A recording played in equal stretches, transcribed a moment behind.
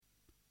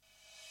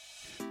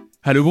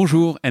Hello,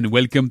 bonjour, and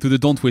welcome to the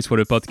Don't Waste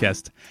Water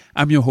podcast.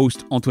 I'm your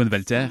host, Antoine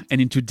Walter, and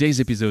in today's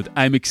episode,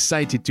 I'm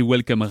excited to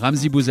welcome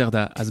Ramzi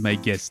Bouzerda as my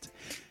guest.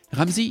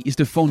 Ramzi is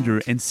the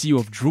founder and CEO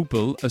of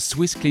Drupal, a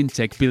Swiss clean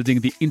tech building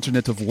the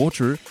Internet of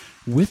Water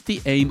with the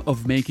aim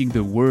of making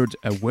the world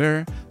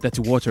aware that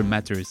water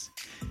matters.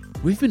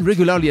 We've been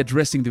regularly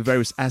addressing the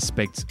various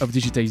aspects of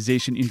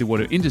digitization in the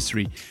water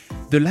industry,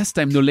 the last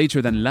time no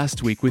later than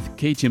last week with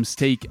KTM's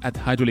take at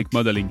hydraulic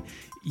modeling.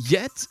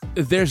 Yet,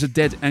 there's a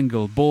dead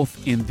angle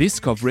both in this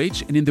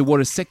coverage and in the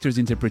water sector's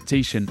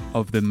interpretation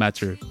of the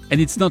matter.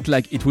 And it's not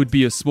like it would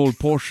be a small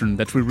portion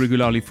that we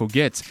regularly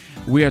forget.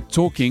 We are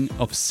talking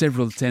of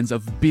several tens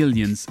of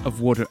billions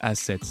of water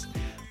assets.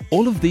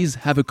 All of these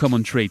have a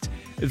common trait.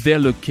 They're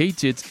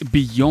located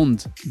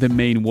beyond the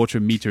main water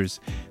meters.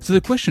 So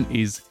the question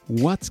is,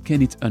 what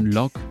can it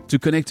unlock to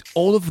connect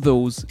all of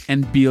those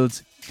and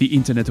build the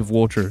Internet of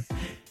Water?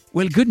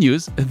 Well, good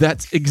news,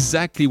 that's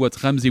exactly what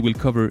Ramzi will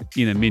cover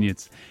in a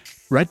minute.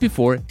 Right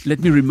before,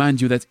 let me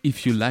remind you that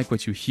if you like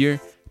what you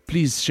hear,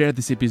 please share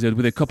this episode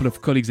with a couple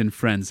of colleagues and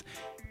friends.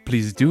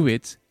 Please do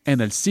it,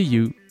 and I'll see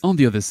you on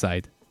the other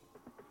side.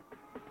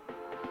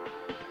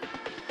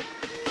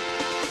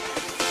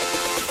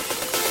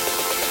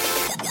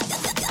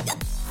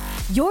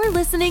 You're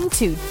listening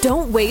to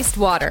Don't Waste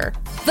Water,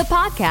 the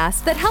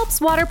podcast that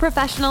helps water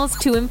professionals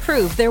to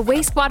improve their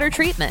wastewater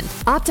treatment,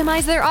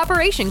 optimize their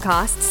operation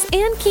costs,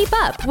 and keep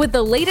up with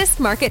the latest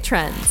market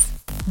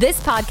trends. This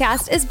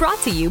podcast is brought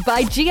to you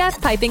by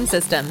GF Piping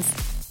Systems.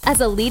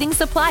 As a leading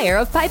supplier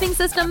of piping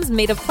systems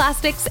made of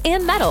plastics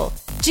and metal,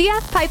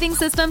 GF Piping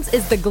Systems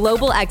is the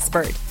global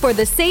expert for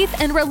the safe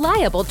and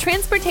reliable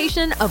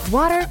transportation of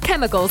water,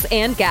 chemicals,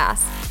 and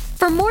gas.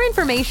 For more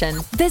information,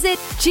 visit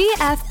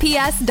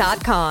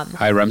gfps.com.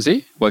 Hi,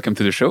 Ramzi. Welcome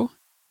to the show.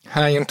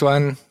 Hi,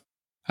 Antoine.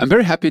 I'm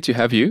very happy to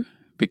have you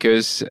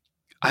because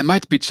I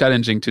might be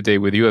challenging today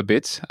with you a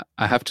bit,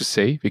 I have to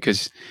say,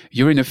 because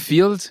you're in a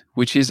field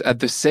which is at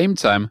the same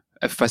time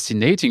a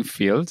fascinating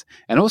field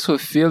and also a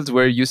field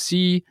where you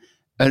see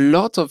a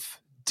lot of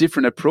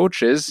different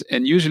approaches,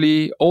 and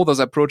usually all those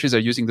approaches are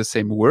using the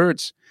same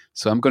words.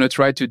 So I'm going to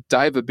try to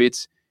dive a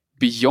bit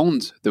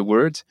beyond the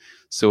word.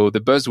 So the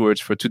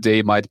buzzwords for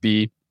today might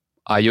be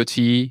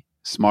IoT,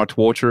 smart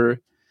water.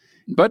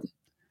 But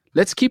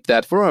let's keep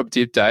that for our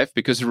deep dive,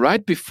 because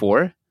right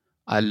before,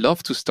 I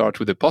love to start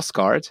with a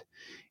postcard.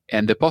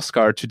 And the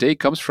postcard today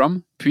comes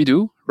from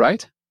Puydou,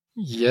 right?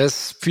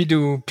 Yes,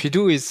 Puydou.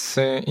 Puydou is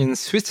in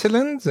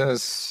Switzerland.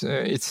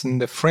 It's in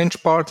the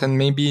French part and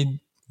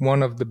maybe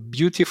one of the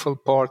beautiful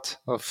parts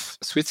of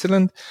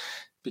Switzerland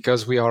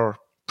because we are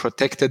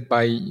protected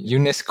by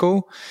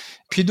UNESCO.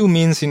 Puydou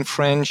means in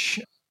French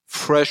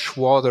fresh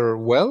water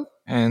well,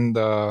 and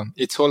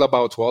it's all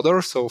about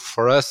water. So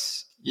for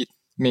us, it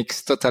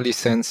makes totally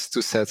sense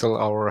to settle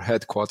our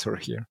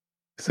headquarters here.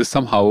 So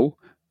somehow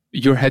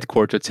your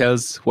headquarters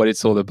tells what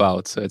it's all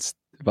about. So it's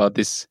about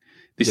this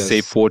Yes.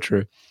 safe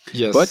water.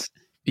 Yes. But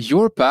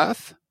your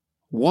path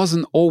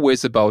wasn't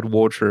always about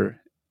water.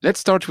 Let's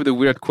start with a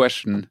weird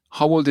question.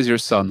 How old is your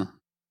son?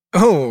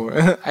 Oh,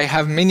 I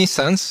have many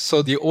sons.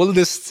 So the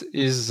oldest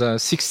is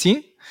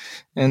 16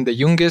 and the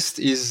youngest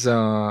is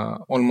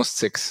almost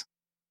 6.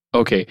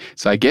 Okay,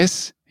 so I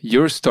guess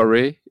your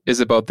story is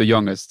about the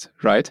youngest,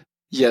 right?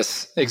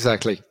 Yes,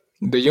 exactly.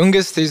 The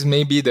youngest is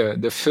maybe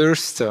the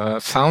first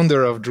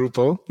founder of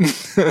Drupal.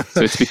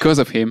 So it's because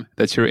of him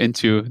that you're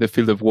into the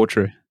field of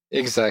water.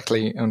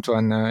 Exactly,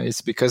 Antoine.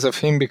 It's because of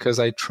him, because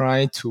I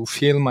try to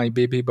fill my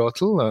baby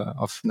bottle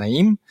of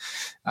Naim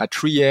at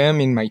 3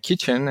 a.m. in my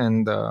kitchen,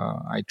 and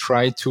I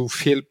try to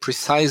fill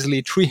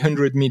precisely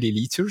 300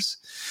 milliliters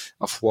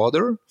of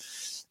water.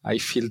 I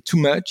fill too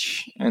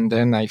much, and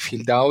then I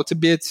filled out a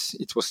bit.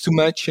 It was too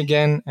much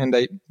again, and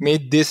I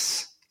made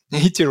this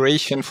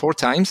iteration 4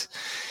 times.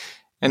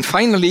 And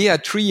finally,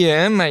 at 3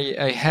 a.m.,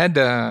 I had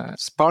a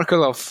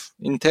sparkle of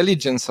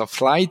intelligence,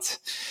 of light,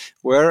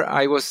 where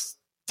I was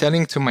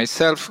telling to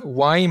myself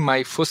why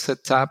my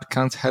faucet tap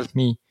can't help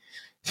me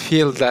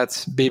fill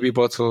that baby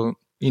bottle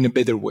in a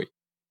better way.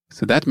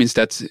 So that means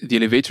that the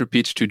elevator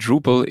pitch to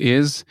Drupal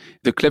is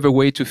the clever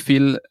way to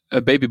fill a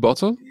baby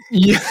bottle?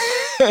 Yeah,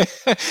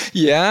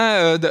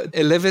 the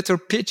elevator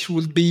pitch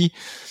would be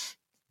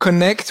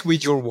connect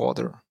with your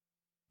water.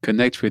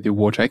 Connect with your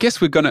water. I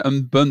guess we're going to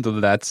unbundle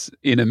that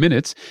in a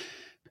minute.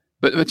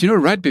 But you know,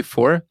 right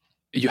before,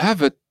 you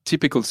have a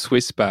typical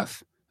Swiss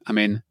path. I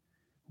mean,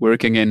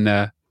 working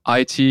in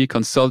IT,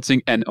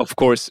 consulting, and of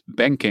course,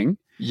 banking.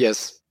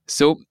 Yes.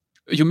 So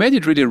you made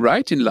it really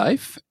right in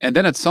life. And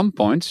then at some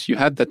point, you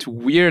had that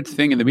weird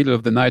thing in the middle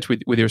of the night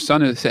with your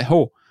son and said,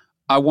 oh,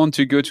 I want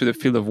to go to the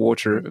field of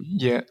water.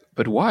 Yeah.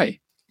 But why?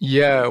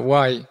 Yeah,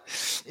 why?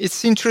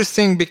 It's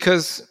interesting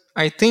because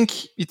I think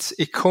it's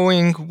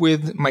echoing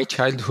with my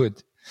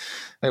childhood.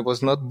 I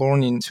was not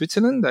born in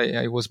Switzerland.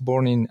 I was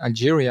born in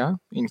Algeria,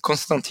 in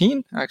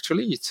Constantine,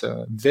 actually. It's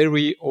a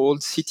very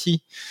old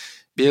city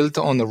built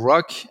on a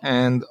rock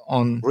and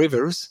on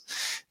rivers.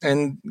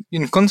 And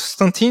in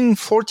Constantine,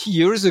 40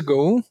 years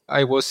ago,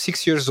 I was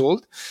 6 years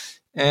old,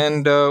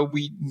 and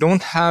we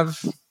don't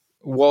have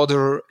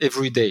water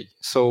every day.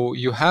 So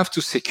you have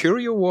to secure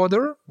your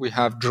water. We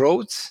have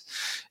droughts,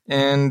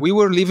 and we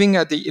were living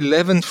at the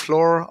 11th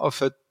floor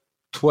of a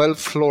 12th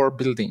floor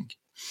building.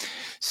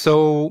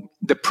 So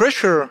the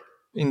pressure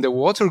in the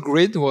water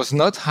grid was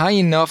not high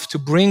enough to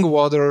bring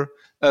water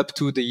up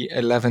to the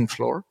 11th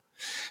floor,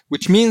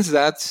 which means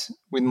that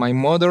with my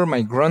mother,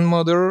 my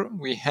grandmother,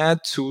 we had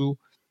to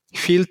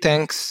fill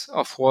tanks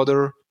of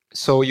water.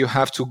 So you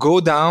have to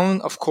go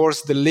down. Of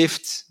course, the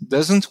lift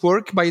doesn't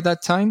work by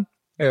that time.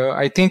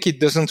 I think it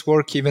doesn't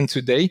work even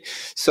today.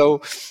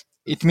 So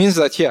it means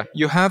that,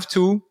 you have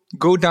to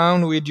go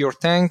down with your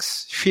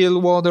tanks, fill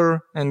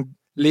water, and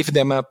lift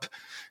them up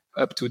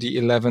to the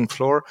 11th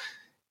floor.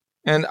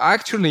 And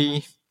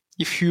actually,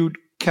 if you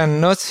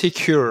cannot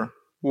secure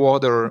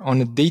water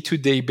on a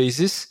day-to-day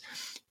basis,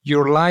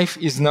 your life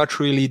is not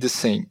really the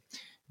same.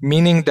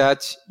 Meaning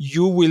that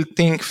you will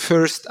think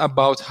first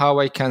about how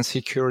I can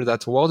secure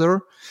that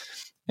water,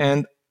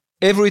 and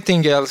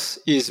everything else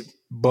is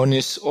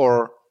bonus,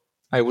 or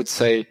I would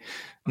say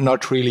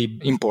not really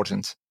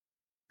important.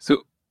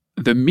 So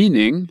the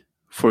meaning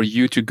for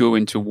you to go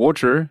into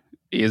water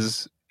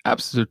is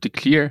absolutely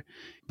clear,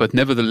 but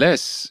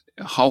nevertheless,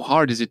 how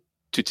hard is it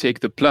to take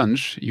the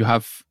plunge? You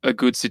have a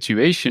good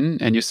situation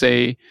and you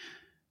say,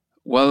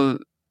 well,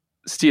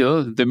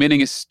 still, the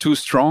meaning is too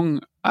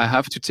strong. I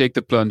have to take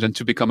the plunge and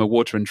to become a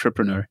water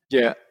entrepreneur.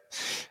 Yeah,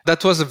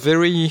 that was a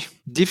very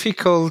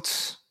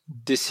difficult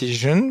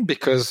decision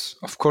because,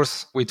 of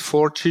course, with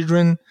 4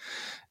 children,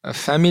 a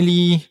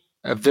family,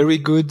 a very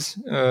good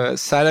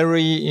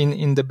salary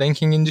in the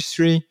banking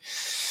industry,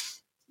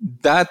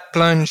 that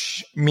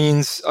plunge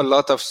means a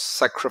lot of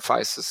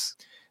sacrifices.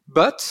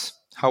 But,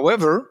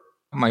 however,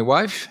 my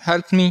wife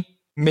helped me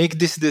make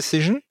this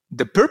decision.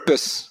 The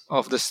purpose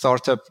of the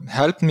startup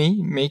helped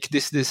me make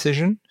this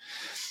decision.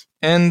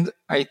 And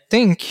I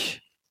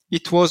think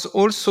it was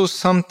also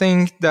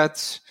something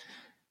that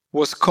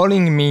was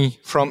calling me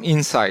from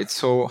inside.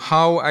 So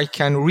how I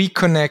can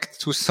reconnect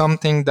to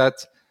something that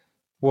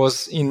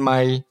was in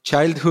my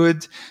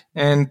childhood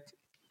and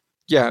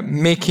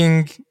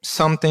making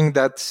something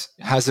that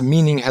has a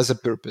meaning, has a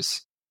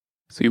purpose.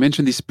 So you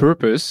mentioned this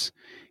purpose.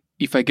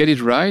 If I get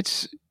it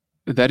right,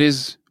 that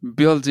is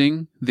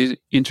building the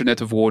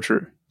Internet of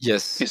Water.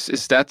 Yes.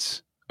 Is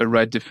that a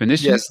right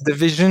definition? Yes, the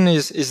vision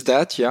is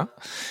that,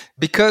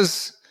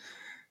 Because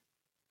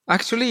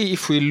actually,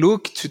 if we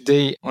look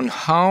today on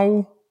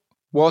how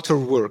water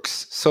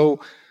works, so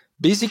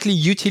basically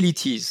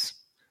utilities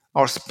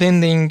are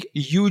spending a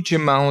huge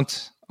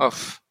amount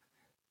of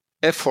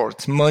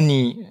effort,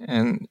 money,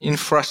 and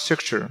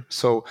infrastructure.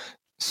 So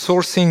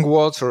sourcing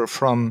water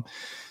from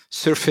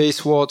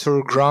surface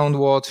water,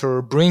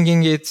 groundwater,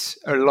 bringing it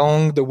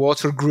along the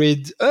water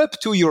grid up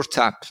to your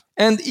tap.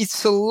 And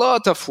it's a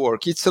lot of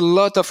work. It's a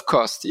lot of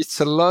cost.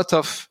 It's a lot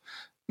of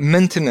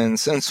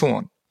maintenance and so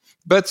on.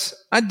 But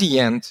at the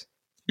end,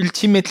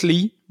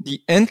 ultimately,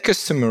 the end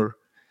customer,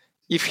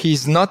 if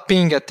he's not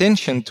paying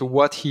attention to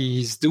what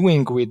he is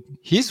doing with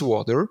his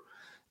water,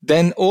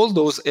 then all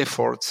those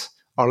efforts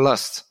are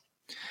lost.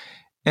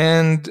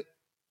 And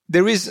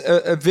there is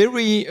a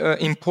very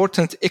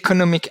important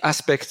economic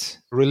aspect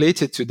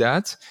related to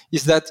that,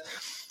 is that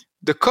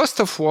the cost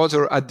of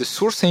water at the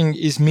sourcing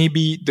is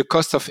maybe the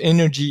cost of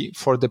energy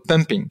for the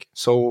pumping.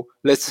 So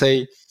let's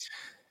say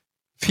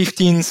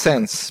 15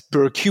 cents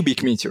per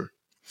cubic meter.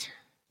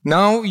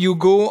 Now you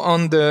go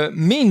on the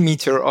main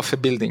meter of a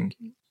building.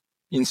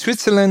 In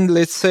Switzerland,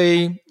 let's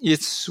say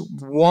it's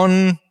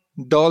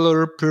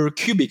 $1 per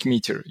cubic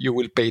meter. You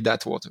will pay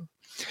that water.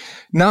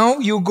 Now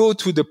you go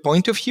to the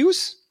point of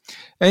use,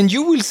 and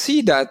you will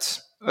see that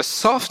a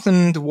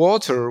softened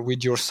water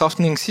with your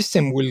softening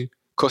system will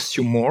cost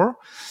you more.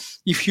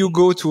 If you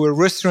go to a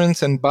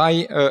restaurant and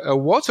buy a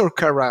water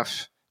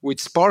carafe with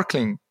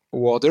sparkling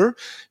water,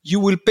 you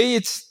will pay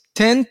it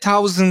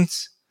 10,000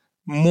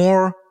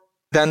 more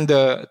than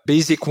the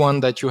basic one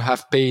that you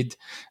have paid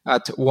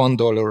at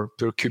 $1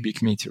 per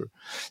cubic meter.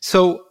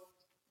 So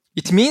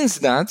it means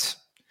that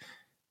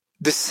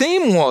the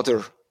same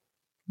water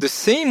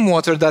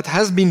that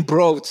has been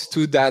brought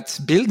to that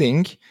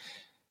building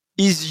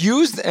is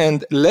used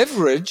and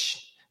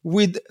leveraged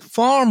with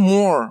far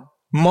more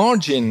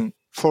margin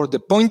for the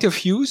point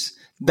of use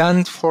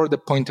than for the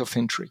point of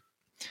entry.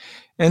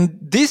 And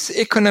this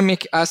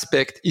economic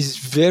aspect is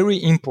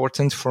very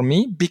important for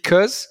me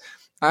because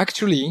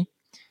actually,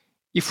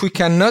 if we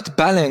cannot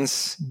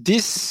balance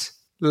this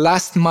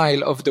last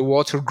mile of the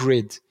water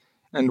grid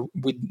and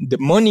with the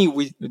money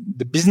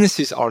the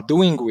businesses are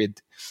doing with,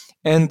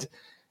 and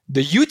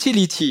the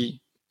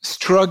utility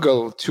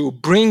struggle to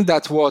bring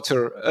that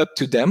water up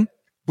to them,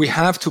 we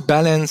have to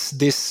balance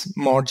this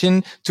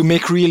margin to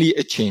make really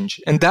a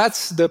change. And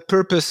that's the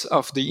purpose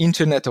of the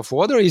Internet of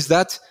Water, is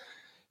that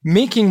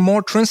making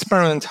more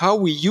transparent how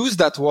we use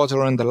that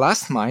water on the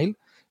last mile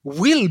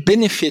will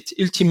benefit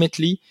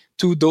ultimately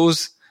to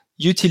those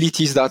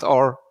utilities that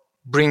are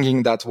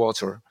bringing that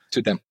water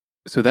to them.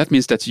 So that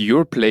means that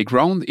your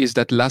playground is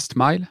that last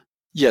mile?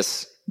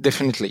 Yes,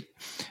 definitely.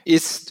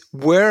 It's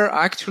where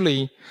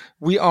actually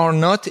we are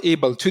not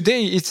able.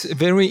 Today, it's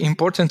very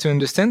important to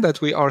understand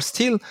that we are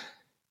still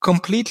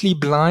completely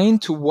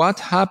blind to what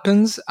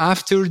happens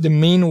after the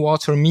main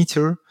water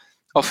meter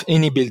of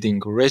any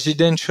building,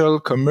 residential,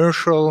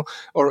 commercial,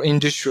 or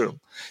industrial.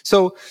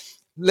 So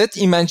let's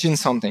imagine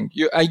something.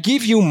 I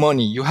give you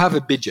money. You have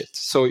a budget.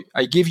 So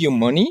I give you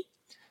money.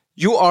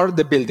 You are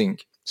the building.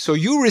 So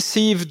you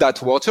receive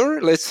that water.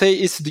 Let's say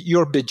it's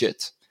your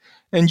budget.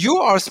 And you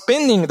are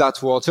spending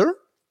that water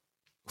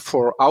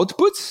for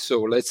outputs.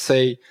 So let's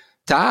say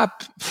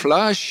tap,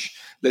 flush,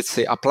 let's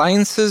say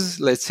appliances,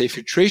 let's say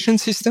filtration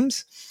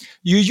systems.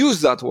 You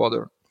use that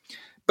water.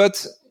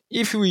 But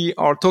if we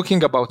are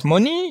talking about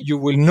money, you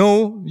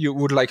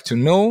would like to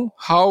know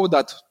how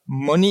that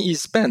money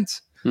is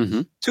spent.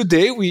 Mm-hmm.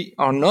 Today, we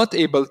are not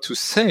able to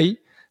say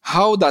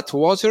how that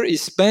water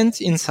is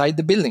spent inside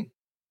the building.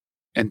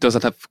 And does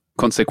that have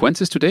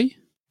consequences today?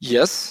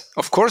 Yes,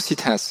 of course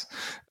it has.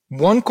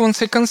 One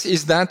consequence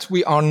is that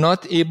we are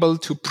not able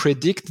to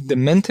predict the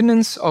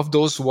maintenance of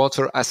those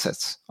water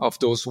assets, of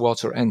those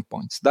water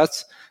endpoints.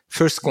 That's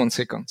first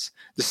consequence.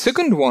 The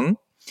second one,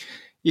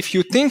 if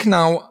you think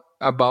now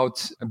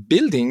about a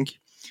building,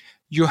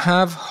 you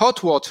have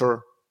hot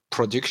water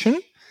production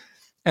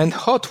and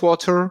hot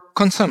water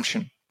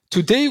consumption.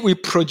 Today, we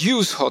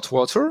produce hot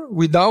water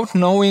without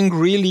knowing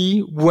really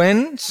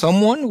when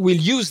someone will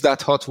use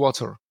that hot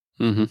water.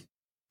 Mm-hmm.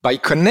 By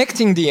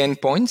connecting the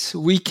endpoints,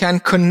 we can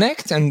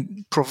connect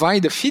and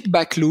provide a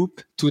feedback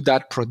loop to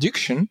that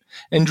production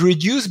and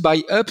reduce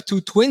by up to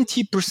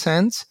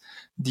 20%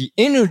 the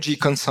energy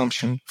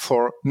consumption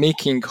for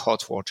making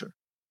hot water.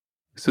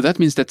 So that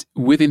means that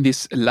within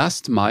this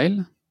last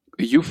mile,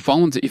 you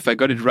found, if I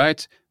got it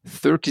right,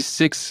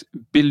 36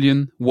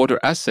 billion water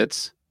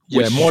assets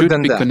which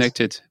should be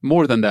connected.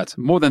 More than that.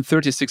 More than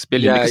 36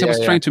 billion. Because I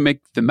was trying to make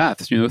the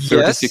math,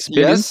 36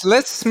 billion. Yes,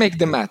 let's make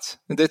the math.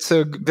 That's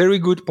a very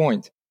good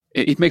point.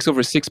 It makes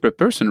over 6 per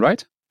person,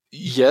 right?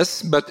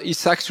 Yes, but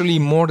it's actually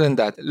more than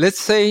that. Let's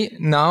say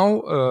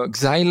now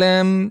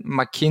Xylem,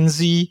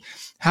 McKinsey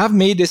have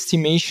made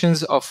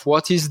estimations of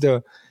what is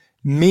the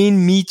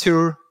main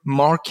meter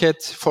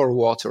market for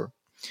water.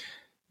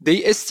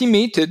 They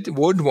estimated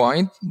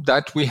worldwide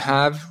that we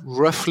have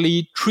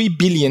roughly 3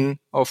 billion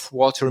of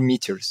water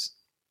meters.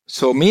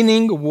 So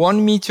meaning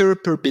 1 meter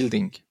per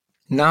building.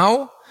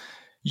 Now,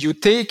 you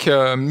take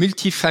a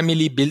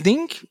multifamily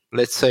building,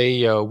 let's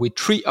say with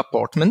 3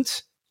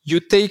 apartments. You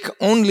take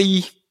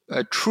only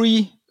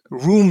 3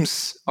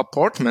 rooms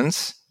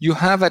apartments. You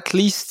have at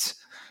least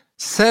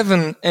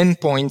 7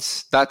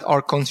 endpoints that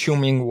are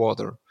consuming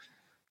water.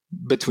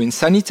 Between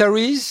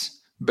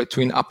sanitaries,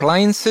 between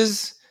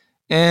appliances,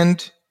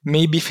 and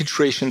maybe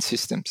filtration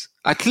systems.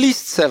 At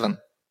least 7.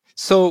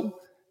 So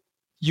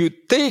you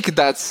take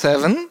that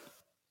 7,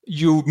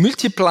 you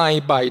multiply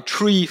by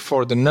 3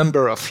 for the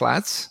number of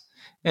flats,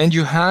 and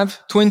you have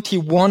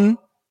 21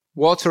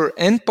 water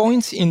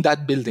endpoints in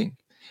that building.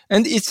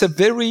 And it's a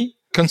very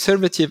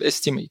conservative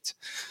estimate.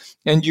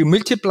 And you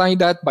multiply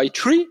that by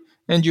 3,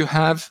 and you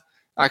have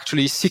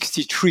actually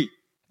 63.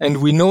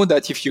 And we know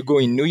that if you go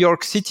in New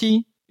York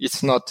City,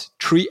 it's not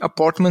 3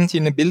 apartments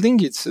in a building.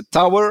 It's a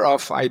tower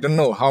of, I don't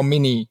know how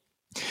many.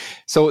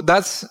 So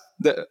that's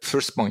the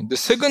first point. The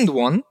second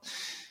one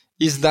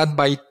is that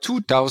by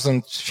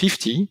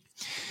 2050,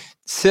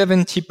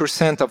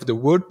 70% of the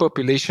world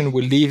population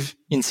will live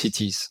in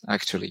cities,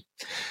 actually.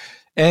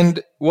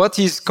 And what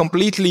is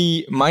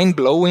completely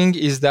mind-blowing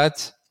is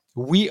that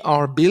we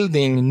are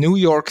building New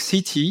York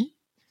City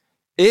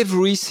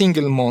every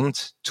single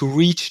month to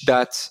reach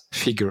that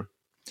figure.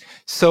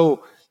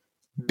 So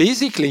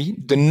basically,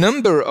 the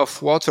number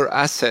of water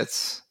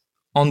assets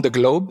on the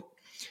globe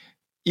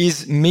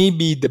is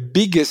maybe the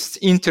biggest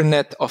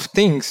Internet of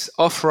Things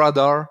off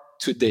radar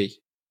today.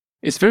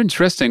 It's very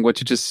interesting what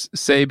you just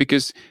say,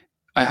 because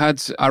I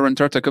had Aaron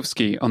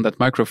Tartakovsky on that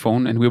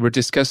microphone and we were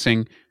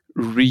discussing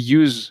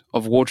reuse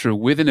of water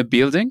within a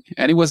building.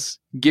 And he was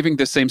giving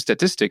the same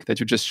statistic that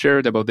you just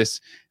shared about this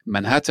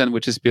Manhattan,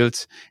 which is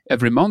built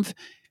every month.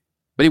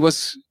 But he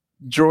was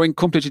drawing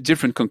completely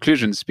different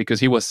conclusions, because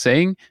he was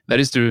saying that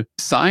is the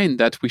sign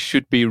that we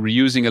should be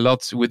reusing a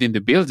lot within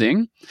the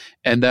building,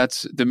 and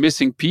that the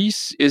missing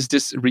piece is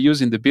this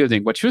reuse in the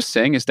building. What you're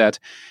saying is that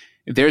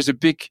there's a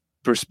big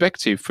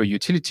perspective for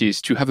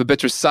utilities to have a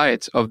better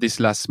sight of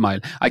this last mile.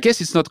 I guess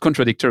it's not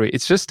contradictory.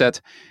 It's just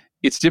that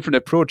it's different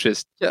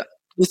approaches. Yeah,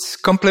 it's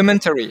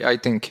complementary, I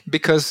think,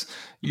 because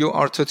you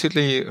are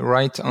totally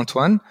right,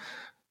 Antoine.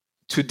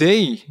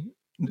 Today,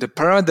 the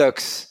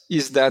paradox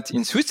is that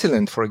in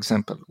Switzerland, for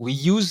example, we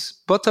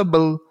use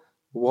potable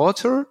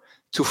water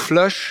to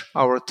flush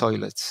our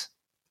toilets.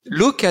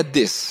 Look at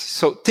this.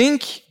 So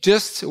think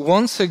just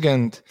 1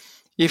 second,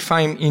 if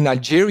I'm in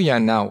Algeria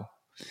now,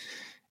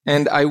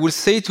 and I will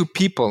say to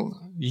people,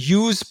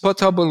 use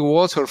potable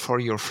water for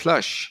your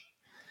flush,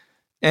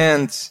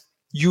 and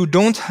you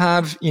don't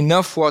have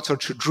enough water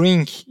to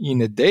drink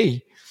in a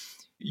day,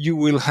 you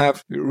will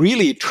have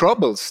really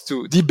troubles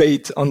to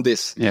debate on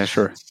this. Yeah,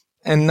 sure.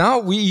 And now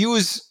we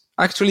use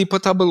actually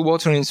potable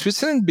water in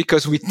Switzerland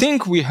because we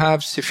think we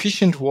have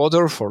sufficient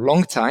water for a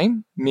long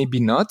time, maybe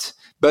not,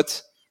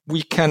 but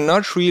we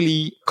cannot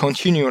really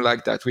continue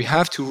like that. We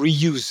have to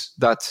reuse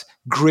that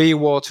gray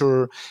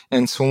water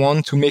and so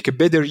on to make a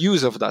better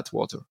use of that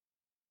water.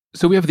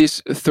 So we have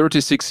these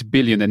 36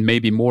 billion and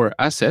maybe more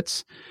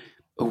assets.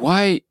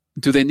 Why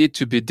do they need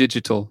to be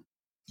digital?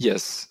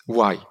 Yes,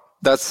 why?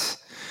 That's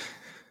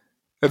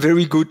a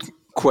very good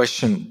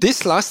question.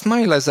 This last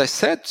mile, as I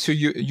said, so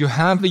you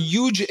have a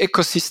huge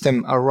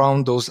ecosystem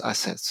around those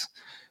assets.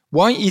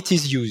 Why it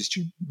is used?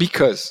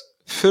 Because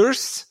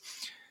first,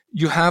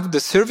 you have the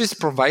service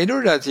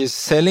provider that is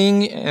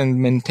selling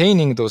and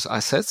maintaining those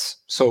assets.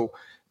 So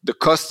the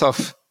cost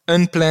of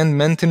unplanned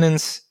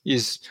maintenance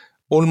is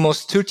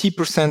almost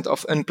 30%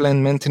 of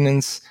unplanned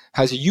maintenance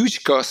has a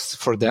huge cost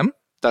for them.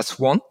 That's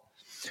one.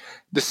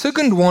 The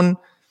second one,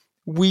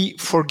 we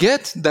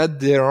forget that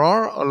there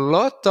are a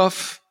lot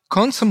of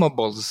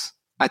consumables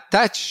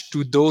attached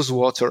to those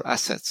water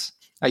assets.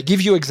 I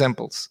give you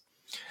examples.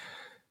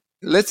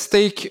 Let's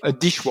take a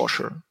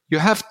dishwasher. You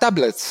have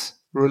tablets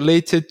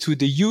related to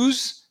the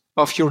use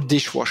of your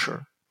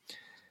dishwasher.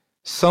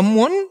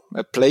 Someone,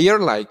 a player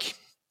like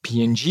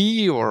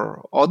P&G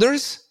or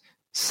others,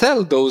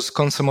 sell those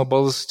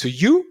consumables to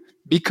you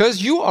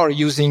because you are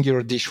using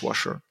your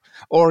dishwasher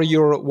or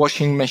your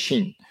washing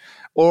machine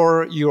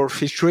or your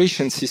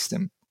filtration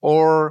system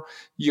or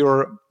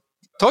your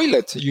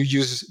toilet. You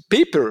use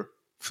paper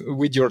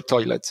with your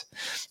toilet.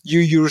 You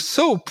use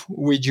soap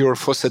with your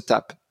faucet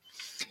tap.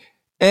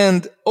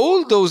 And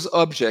all those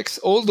objects,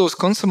 all those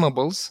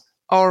consumables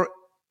are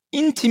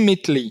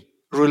intimately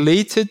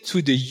related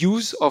to the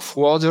use of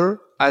water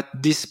at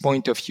this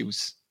point of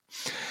use.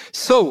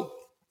 So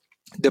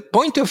the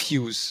point of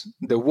use,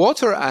 the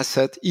water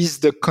asset, is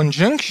the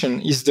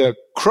conjunction, is the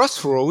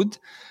crossroad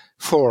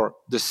for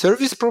the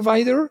service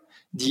provider,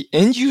 the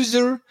end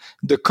user,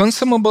 the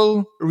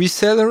consumable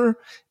reseller,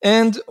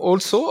 and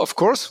also, of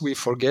course, we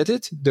forget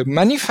it, the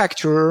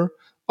manufacturer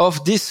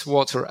of this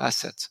water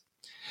asset.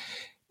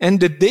 And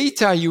the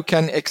data you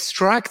can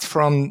extract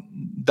from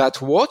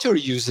that water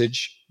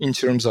usage in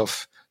terms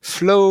of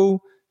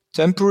flow,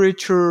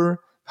 temperature,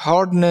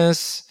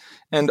 hardness,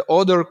 and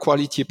other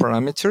quality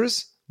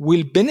parameters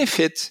will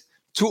benefit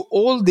to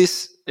all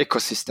this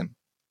ecosystem.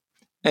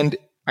 And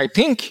I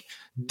think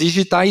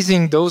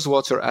digitizing those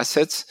water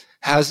assets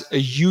has a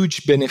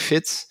huge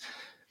benefit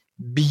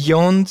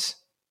beyond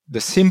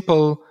the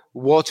simple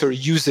water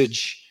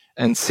usage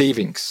and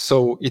savings.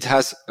 So it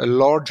has a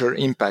larger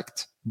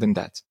impact than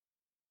that.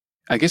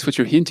 I guess what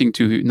you're hinting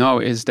to now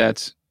is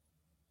that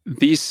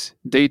these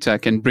data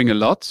can bring a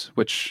lot,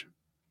 which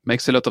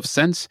makes a lot of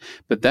sense,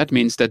 but that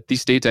means that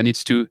this data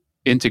needs to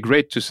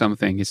integrate to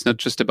something. It's not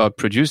just about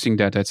producing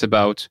data, it's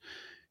about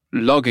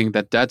logging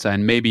that data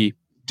and maybe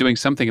doing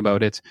something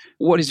about it.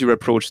 What is your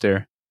approach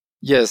there?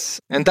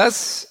 Yes, and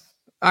that's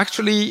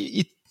actually,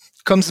 it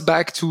comes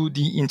back to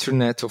the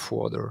Internet of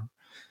Water,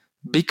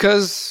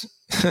 because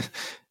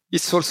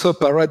it's also a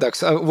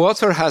paradox.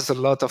 Water has a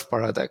lot of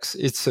paradox.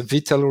 It's a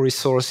vital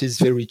resource, it's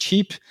very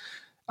cheap.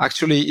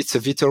 Actually, it's a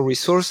vital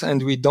resource,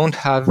 and we don't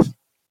have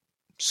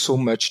so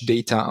much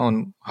data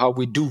on how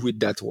we do with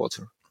that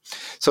water.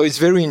 So it's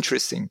very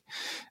interesting.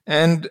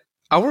 And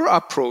our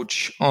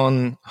approach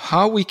on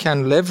how we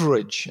can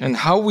leverage and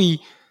how we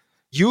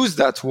use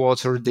that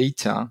water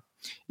data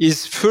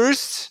is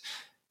first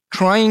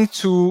trying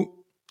to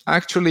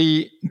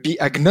actually be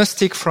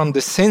agnostic from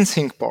the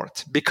sensing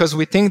part, because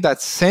we think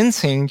that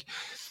sensing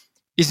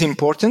is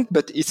important,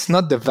 but it's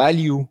not the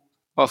value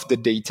of the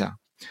data.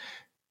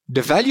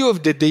 The value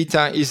of the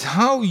data is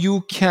how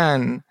you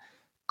can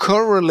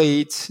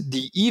correlate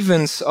the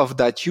events of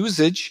that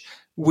usage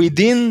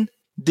within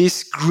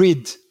this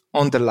grid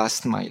on the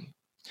last mile.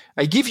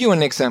 I give you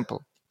an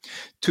example.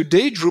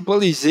 Today,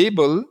 Drupal is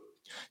able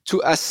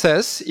to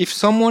assess if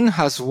someone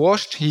has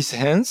washed his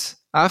hands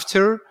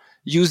after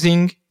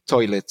using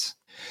toilet.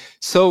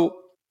 So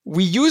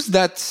we use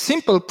that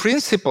simple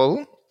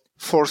principle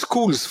for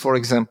schools, for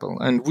example,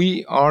 and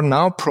we are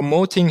now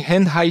promoting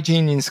hand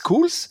hygiene in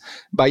schools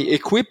by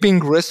equipping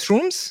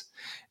restrooms,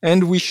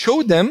 and we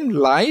show them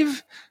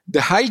live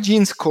the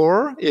hygiene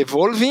score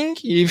evolving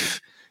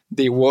if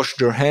they wash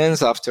their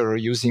hands after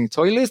using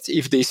toilets,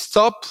 if they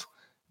stop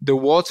the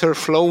water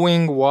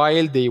flowing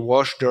while they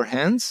wash their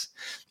hands,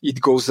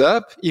 it goes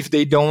up. If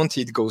they don't,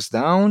 it goes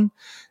down.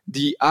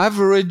 The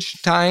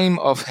average time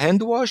of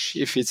hand wash,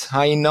 if it's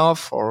high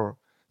enough or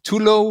too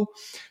low.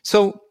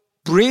 So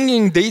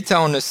bringing data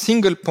on a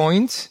single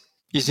point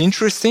is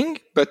interesting,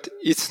 but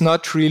it's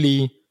not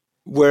really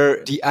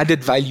where the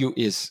added value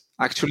is.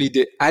 Actually,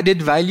 the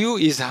added value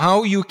is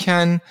how you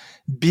can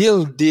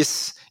build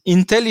this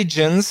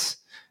intelligence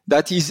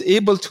that is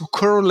able to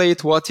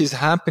correlate what is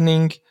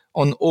happening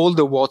on all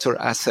the water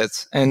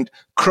assets and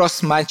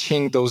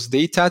cross-matching those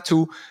data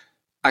to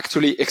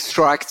actually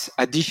extract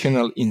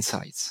additional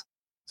insights.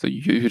 So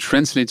you're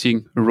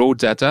translating raw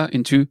data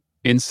into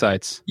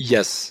insights.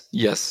 Yes,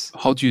 yes.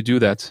 How do you do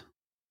that?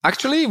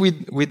 Actually,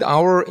 with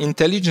our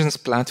intelligence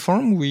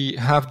platform, we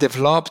have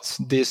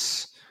developed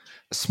this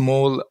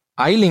small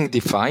iLink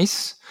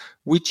device,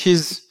 which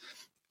is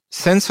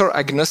sensor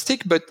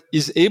agnostic, but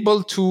is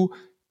able to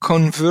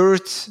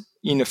convert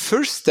in a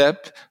first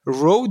step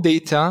raw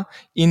data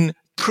in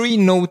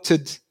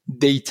pre-noted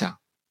data,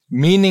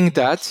 meaning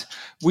that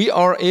we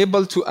are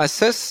able to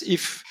assess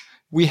if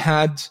we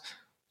had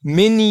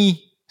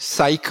many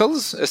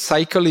cycles. A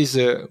cycle is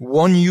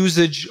one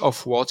usage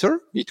of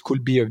water. It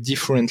could be of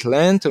different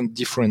length, of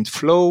different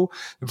flow,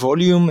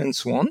 volume, and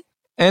so on.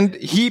 And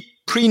he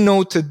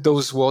pre-noted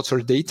those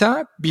water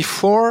data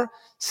before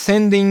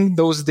sending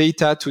those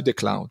data to the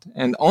cloud.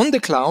 And on the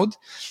cloud,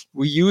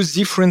 we use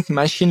different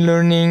machine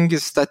learning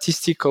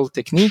statistical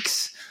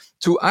techniques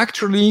to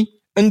actually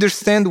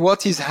understand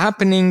what is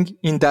happening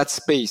in that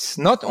space,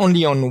 not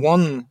only on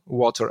one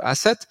water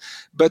asset,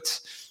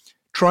 but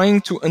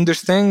trying to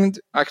understand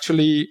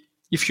actually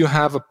if you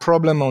have a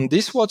problem on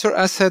this water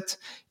asset,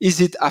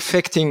 is it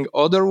affecting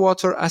other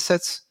water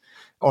assets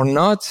or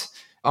not?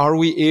 Are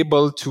we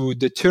able to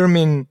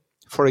determine,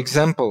 for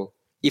example,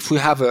 if we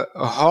have a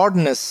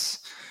hardness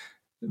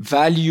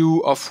value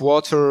of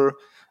water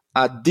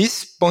at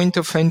this point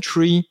of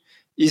entry,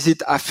 is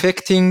it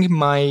affecting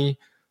my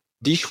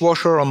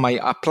dishwasher or my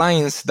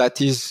appliance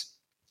that is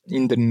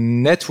in the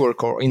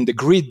network or in the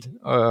grid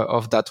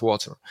of that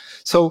water?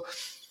 So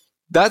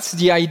that's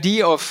the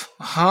idea of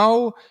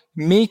how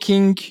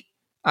making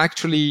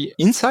actually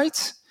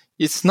insights.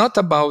 It's not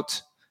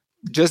about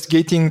just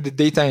getting the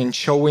data and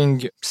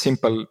showing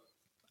simple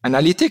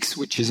analytics,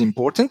 which is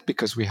important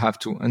because we have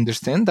to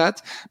understand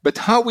that, but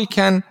how we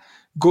can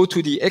go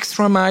to the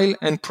extra mile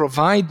and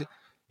provide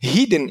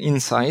hidden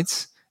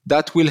insights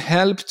that will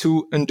help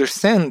to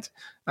understand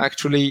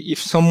actually if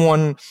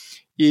someone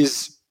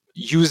is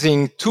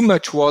using too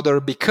much water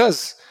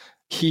because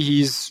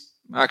he is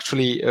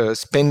actually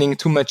spending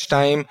too much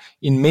time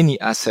in many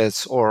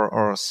assets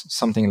or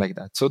something like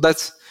that. So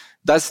that's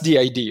the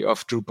idea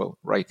of Drupal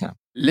right now.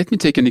 Let me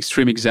take an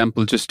extreme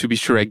example just to be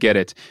sure I get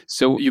it.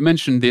 So you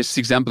mentioned this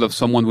example of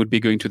someone would be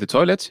going to the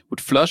toilet,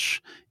 would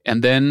flush,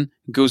 and then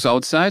goes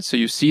outside. So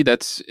you see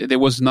that there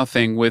was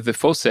nothing with the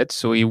faucet,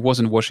 so he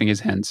wasn't washing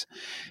his hands.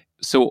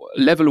 So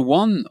level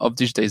 1 of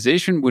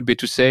digitization would be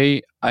to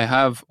say, I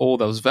have all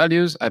those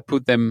values, I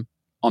put them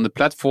on the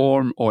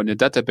platform or in a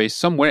database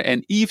somewhere.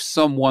 And if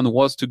someone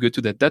was to go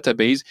to that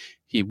database,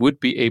 he would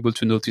be able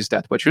to notice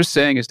that. What you're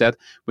saying is that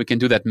we can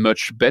do that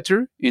much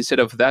better. Instead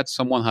of that,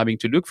 someone having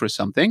to look for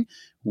something,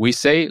 we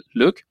say,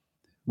 look,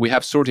 we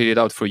have sorted it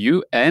out for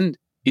you, and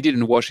he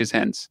didn't wash his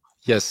hands.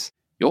 Yes.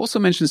 You also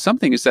mentioned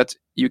something is that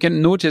you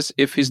can notice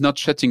if he's not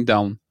shutting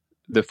down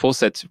the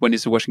faucet when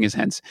he's washing his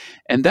hands.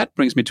 And that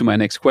brings me to my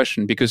next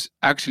question, because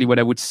actually what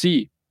I would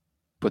see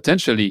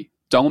potentially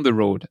down the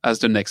road as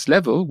the next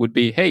level would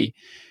be, hey,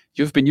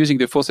 you've been using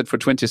the faucet for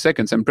 20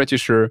 seconds. I'm pretty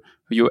sure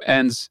your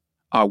hands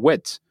are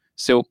wet.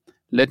 So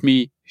let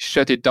me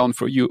shut it down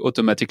for you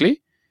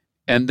automatically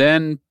and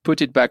then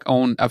put it back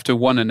on after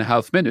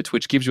 1.5 minutes,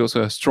 which gives you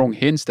also a strong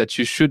hint that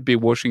you should be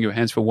washing your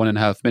hands for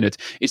 1.5 minutes.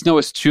 It's now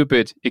a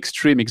stupid,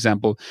 extreme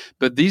example,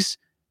 but this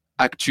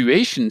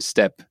actuation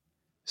step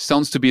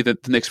sounds to be the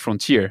next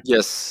frontier.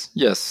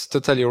 Yes,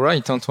 totally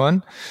right,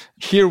 Antoine.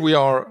 Here we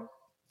are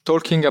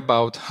talking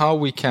about how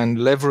we can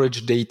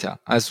leverage data,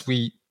 as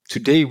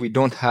today we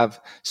don't have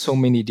so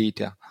many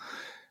data.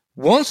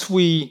 Once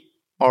we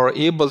are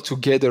able to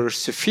gather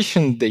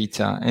sufficient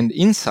data and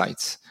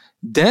insights,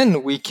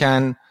 then we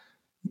can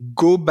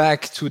go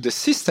back to the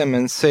system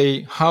and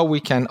say how we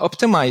can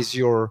optimize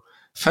your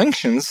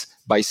functions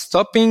by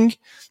stopping,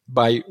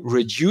 by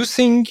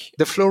reducing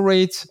the flow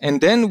rate,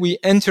 and then we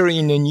enter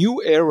in a new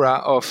era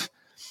of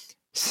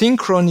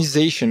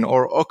synchronization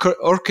or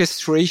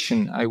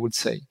orchestration, I would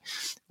say.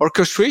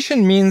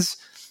 Orchestration means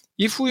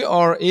if we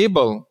are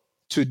able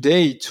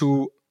today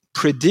to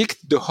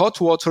predict the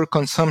hot water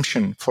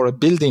consumption for a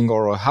building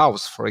or a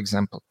house, for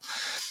example,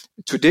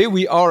 today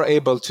we are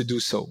able to do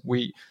so.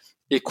 We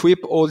equip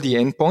all the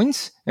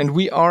endpoints and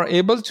we are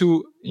able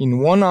to, in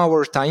 1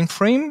 hour time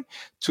frame,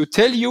 to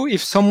tell you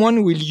if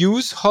someone will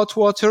use hot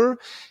water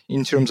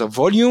in terms of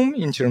volume,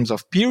 in terms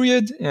of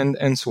period,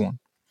 and so on.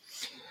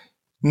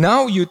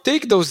 Now you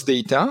take those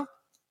data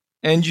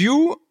and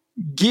you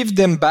give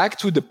them back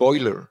to the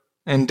boiler.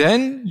 And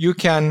then you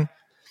can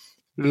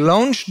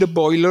launch the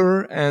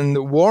boiler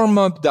and warm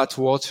up that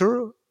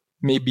water,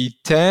 maybe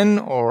 10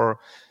 or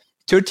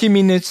 30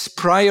 minutes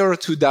prior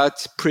to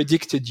that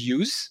predicted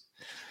use.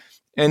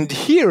 And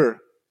here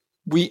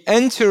we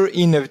enter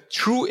in a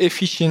true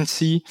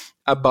efficiency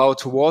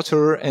about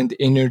water and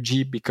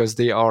energy because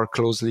they are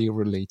closely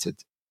related.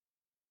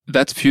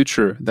 That's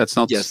future. That's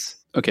not... Yes.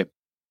 Okay.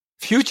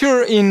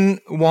 Future in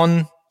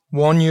one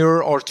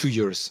year or 2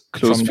 years.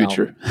 Close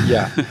future.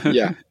 Yeah.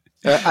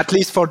 At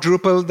least for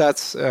Drupal,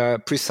 that's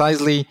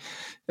precisely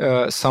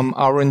some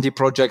R&D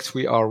projects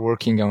we are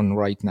working on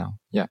right now.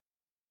 Yeah.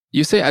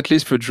 You say at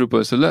least for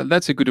Drupal, so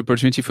that's a good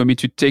opportunity for me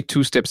to take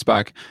 2 steps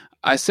back.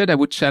 I said I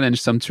would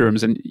challenge some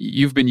terms, and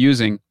you've been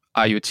using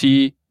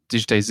IoT,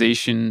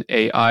 digitization,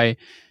 AI.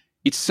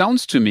 It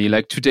sounds to me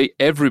like today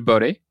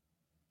everybody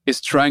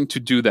is trying to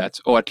do that,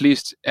 or at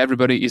least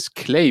everybody is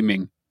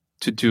claiming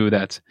to do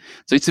that.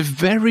 So it's a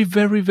very,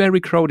 very, very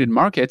crowded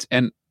market.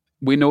 And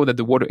we know that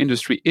the water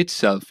industry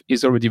itself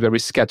is already very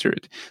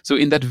scattered. So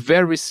in that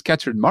very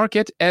scattered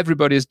market,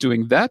 everybody is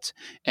doing that.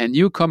 And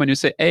you come and you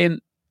say, hey,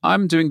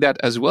 I'm doing that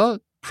as well,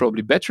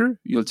 probably better,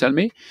 you'll tell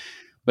me.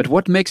 But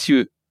what makes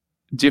you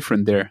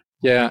different there?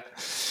 Yeah.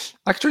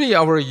 Actually,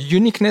 our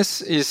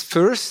uniqueness is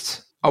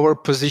first our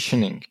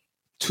positioning.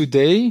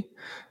 Today,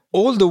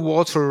 all the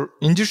water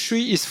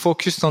industry is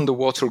focused on the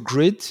water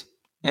grid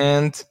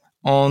and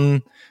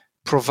on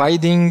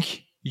providing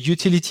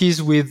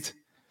utilities with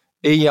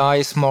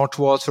AI, smart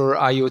water,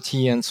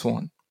 IoT, and so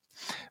on.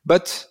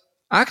 But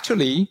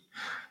actually,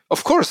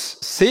 of course,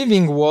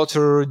 saving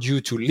water due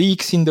to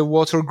leaks in the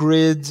water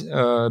grid,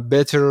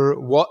 better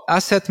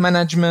asset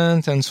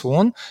management, and so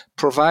on,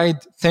 provide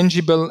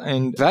tangible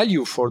and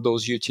value for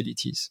those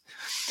utilities.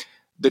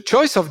 The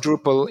choice of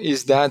Drupal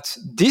is that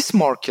this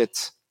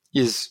market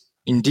is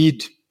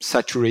indeed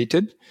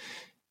saturated,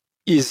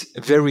 is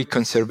very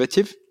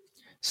conservative.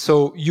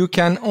 So you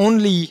can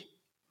only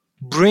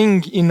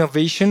bring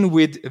innovation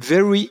with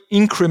very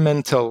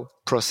incremental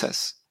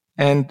process.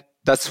 And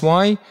that's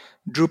why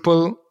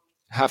Drupal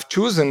have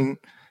chosen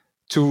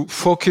to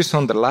focus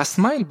on the last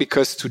mile,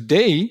 because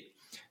today,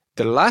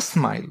 the last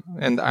mile,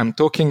 and I'm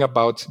talking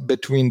about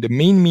between the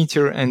main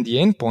meter and the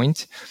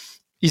endpoint,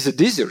 is a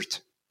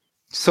desert.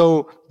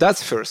 So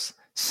that's first.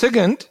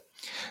 Second,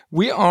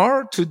 we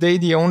are today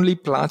the only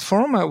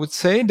platform, I would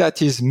say,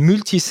 that is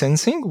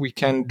multi-sensing. We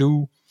can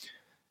do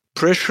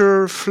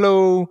pressure,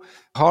 flow,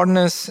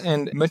 hardness,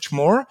 and much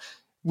more.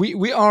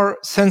 We are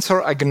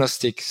sensor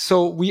agnostic.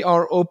 So we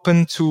are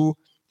open to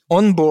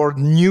onboard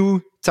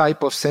new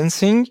type of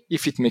sensing,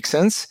 if it makes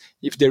sense,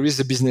 if there is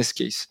a business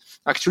case.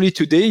 Actually,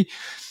 today,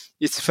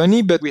 it's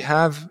funny, but we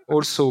have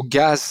also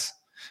gas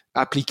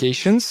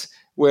applications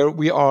where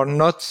we are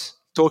not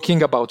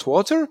talking about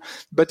water,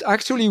 but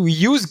actually we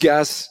use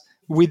gas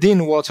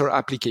within water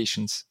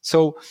applications.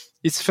 So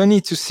it's funny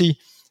to see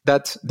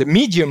that the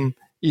medium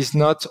is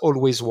not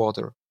always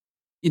water.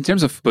 In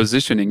terms of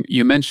positioning,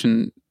 you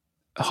mentioned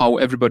how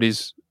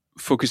everybody's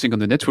focusing on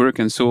the network,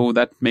 and so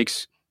that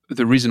makes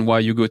the reason why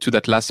you go to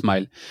that last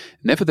mile.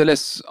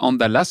 Nevertheless, on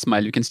that last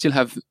mile, you can still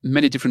have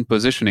many different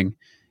positioning.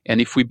 And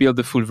if we build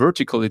the full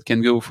vertical, it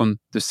can go from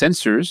the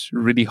sensors,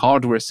 really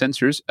hardware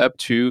sensors, up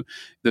to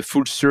the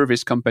full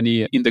service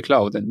company in the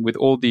cloud and with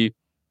all the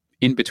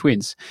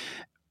in-betweens.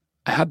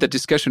 I had that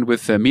discussion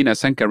with Meena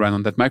Sankaran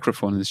on that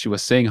microphone, and she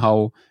was saying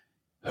how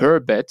her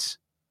bet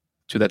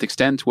to that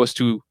extent was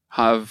to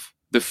have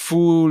the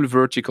full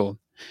vertical.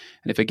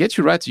 And if I get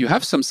you right, you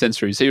have some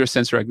sensor. You say you're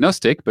sensor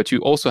agnostic, but you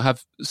also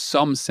have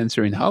some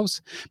sensor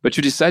in-house. But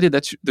you decided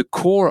that the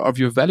core of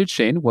your value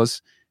chain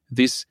was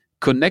this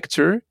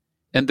connector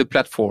and the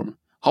platform.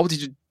 How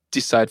did you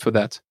decide for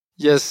that?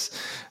 Yes,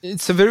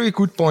 it's a very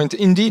good point.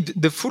 Indeed,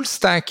 the full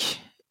stack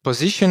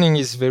positioning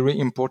is very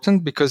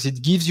important because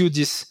it gives you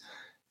this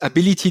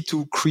ability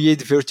to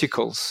create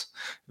verticals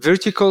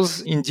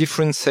in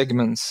different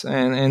segments.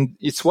 And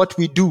it's what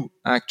we do,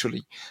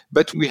 actually.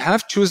 But we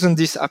have chosen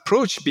this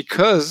approach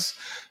because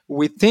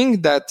we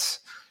think that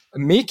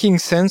making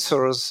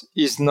sensors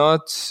is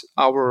not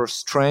our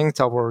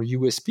strength, our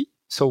USP.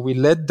 So we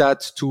led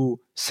that to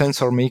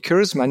sensor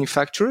makers,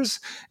 manufacturers,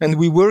 and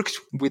we worked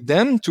with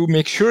them to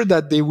make sure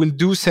that they will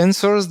do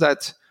sensors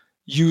that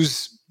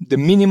use the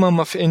minimum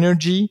of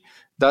energy,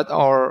 that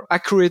are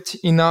accurate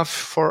enough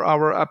for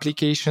our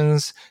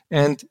applications,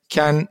 and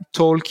can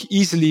talk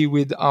easily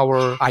with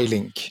our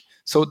iLink.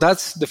 So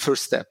that's the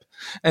first step.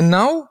 And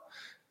now,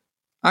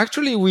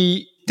 actually,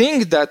 we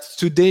think that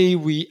today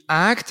we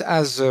act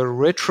as a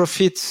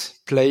retrofit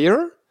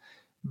player,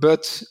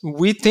 but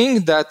we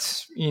think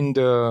that in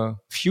the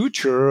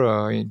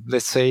future,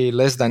 let's say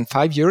less than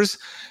 5 years,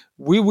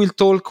 we will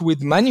talk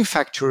with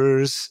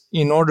manufacturers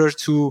in order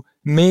to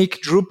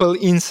make Drupal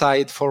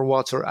inside for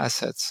water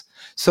assets.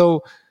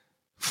 So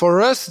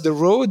for us, the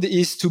road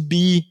is to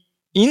be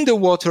in the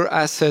water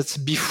assets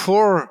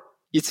before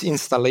its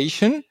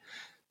installation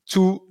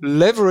to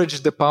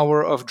leverage the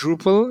power of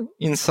Drupal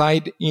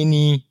inside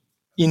any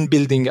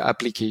in-building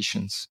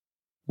applications.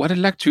 What I'd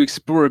like to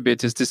explore a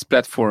bit is this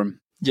platform.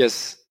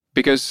 Yes.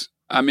 Because,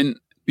 I mean,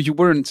 you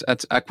weren't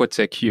at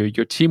Aquatech here.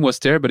 Your team was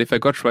there, but if I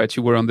got right,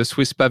 you were on the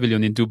Swiss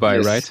pavilion in Dubai,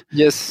 yes. right?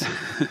 Yes.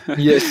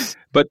 Yes.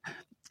 But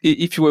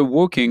if you were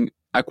walking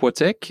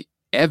Aquatech,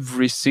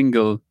 every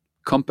single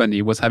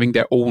company was having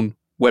their own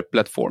web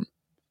platform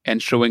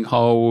and showing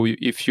how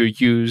if you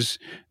use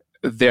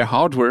their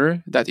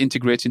hardware, that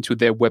integrates into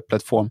their web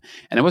platform.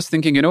 And I was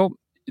thinking,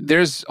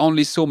 there's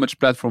only so much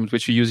platforms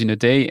which you use in a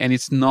day, and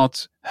it's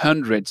not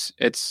hundreds.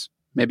 It's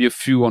maybe a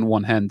few on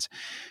one hand.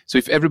 So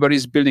if everybody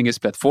is building his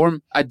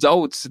platform, I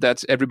doubt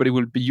that everybody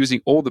will be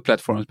using all the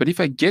platforms. But if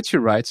I get you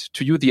right,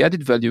 to you, the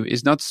added value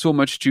is not so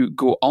much to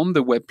go on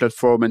the web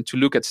platform and to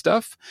look at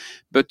stuff,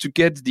 but to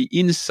get the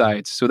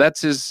insights. So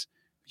that is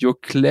your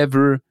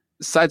clever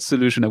side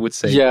solution, I would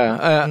say.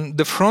 Yeah,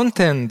 the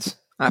front-end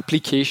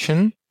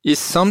application is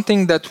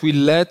something that we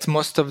let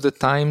most of the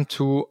time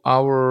to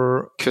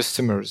our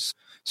customers.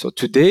 So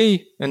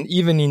today and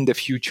even in the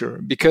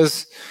future,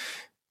 because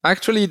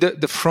actually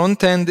the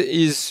front end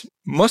is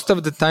most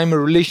of the time a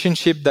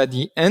relationship that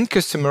the end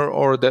customer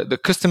or the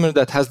customer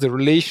that has the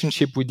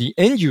relationship with the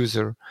end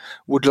user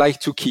would like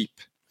to keep.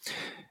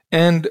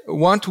 And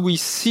what we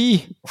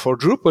see for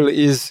Drupal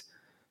is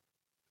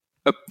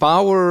a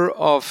power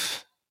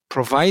of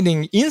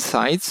providing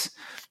insights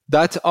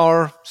that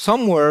are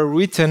somewhere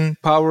written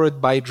powered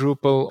by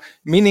Drupal,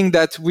 meaning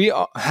that we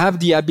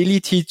have the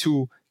ability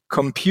to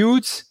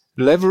compute,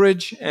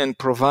 leverage, and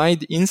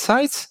provide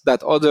insights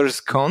that others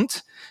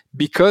can't,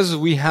 because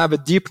we have a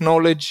deep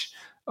knowledge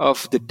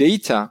of the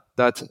data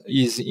that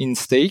is in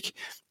stake.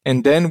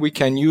 And then we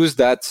can use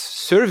that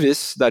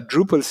service, that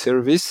Drupal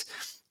service,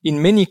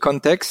 in many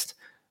contexts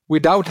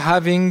without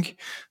having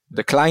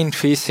the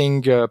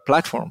client-facing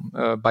platform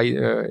by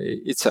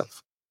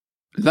itself.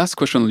 Last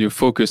question on your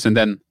focus, and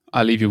then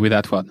I'll leave you with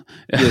that one.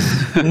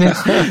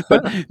 Yes.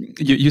 But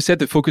you said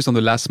the focus on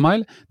the last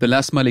mile. The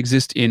last mile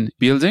exists in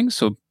buildings,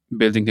 so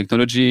building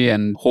technology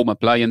and home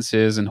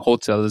appliances and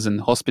hotels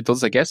and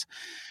hospitals, I guess.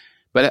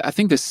 But I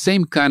think the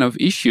same kind of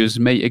issues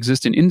may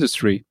exist in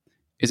industry.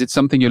 Is it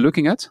something you're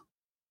looking at?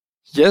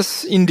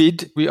 Yes,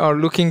 indeed, we are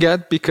looking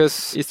at,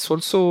 because it's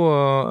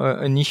also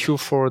an issue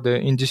for the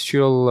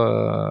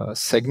industrial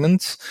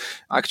segments.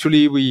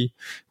 Actually,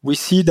 we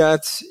see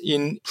that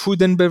in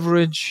food and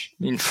beverage,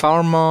 in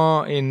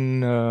pharma,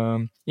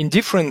 in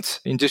different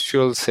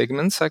industrial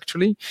segments,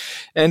 actually.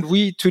 And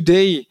we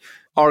today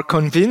are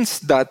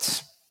convinced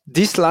that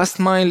this last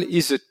mile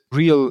is a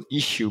real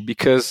issue,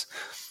 because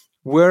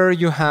where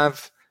you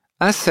have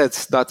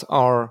assets that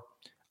are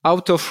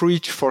out of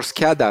reach for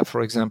SCADA, for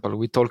example.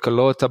 We talk a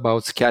lot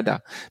about SCADA,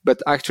 but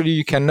actually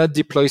you cannot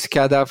deploy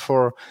SCADA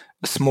for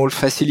a small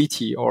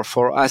facility or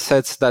for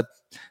assets that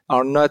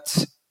are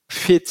not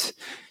fit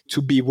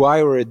to be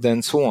wired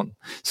and so on.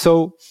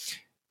 So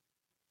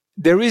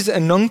there is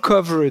an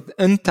uncovered,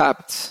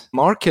 untapped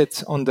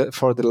market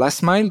for the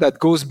last mile that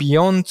goes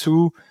beyond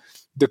to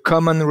the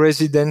common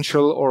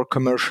residential or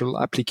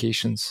commercial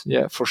applications.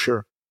 Yeah, for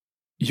sure.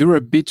 You're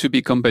a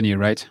B2B company,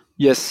 right?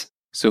 Yes.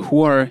 So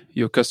who are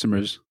your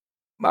customers?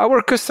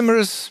 Our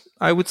customers,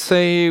 I would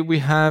say we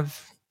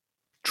have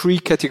three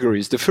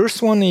categories. The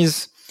first one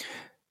is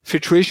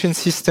filtration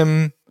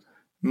system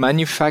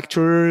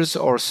manufacturers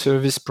or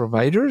service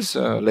providers.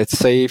 Let's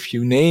say a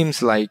few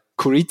names like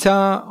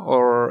Kurita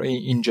or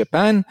in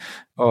Japan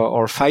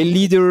or File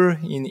Leader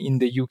in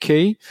the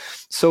UK.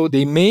 So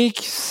they make,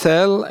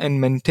 sell,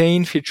 and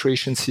maintain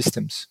filtration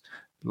systems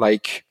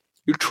like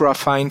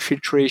ultrafine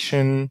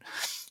filtration,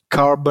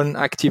 carbon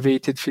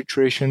activated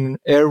filtration,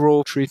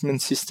 aero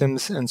treatment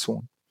systems, and so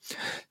on.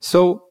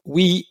 So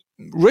we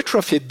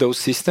retrofit those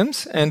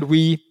systems and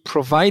we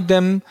provide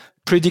them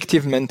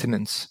predictive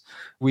maintenance.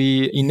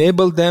 We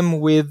enable them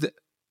with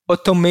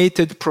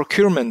automated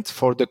procurement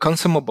for the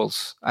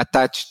consumables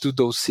attached to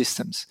those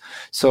systems.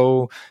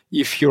 So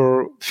if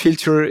your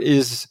filter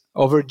is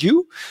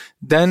overdue,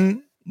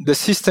 then the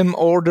system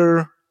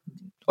order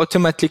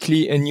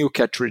automatically a new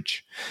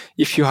cartridge.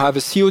 If you have a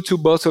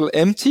CO2 bottle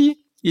empty,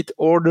 it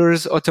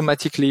orders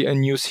automatically a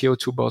new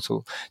CO2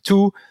 bottle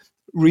to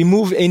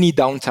remove any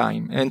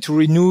downtime and to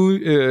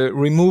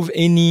remove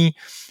any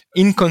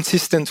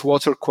inconsistent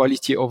water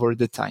quality over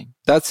the time.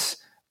 That's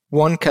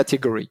one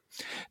category.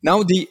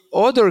 Now, the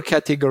other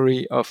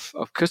category of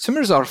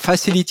customers are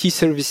facility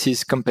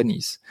services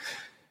companies.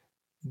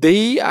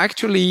 They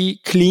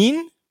actually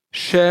clean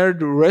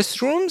shared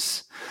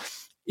restrooms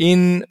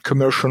in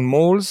commercial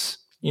malls,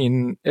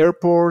 in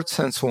airports,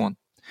 and so on,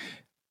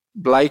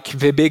 like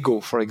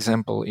Webego, for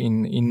example,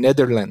 in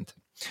Netherlands.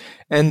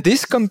 And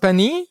this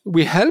company,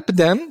 we help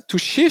them to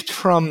shift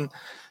from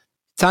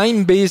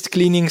time-based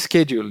cleaning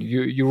schedule.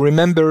 You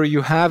remember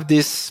you have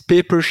this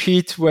paper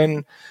sheet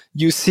when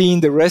you see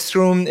in the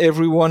restroom,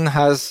 everyone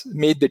has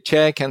made the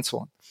check and so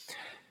on.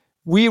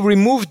 We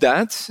remove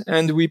that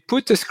and we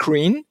put a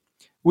screen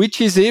which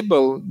is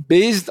able,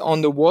 based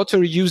on the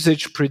water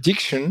usage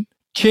prediction,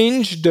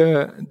 change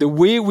the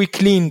way we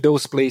clean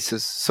those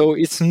places. So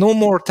it's no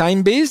more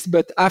time-based,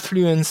 but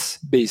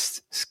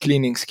affluence-based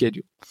cleaning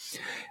schedule.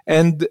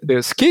 And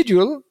the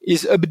schedule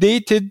is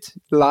updated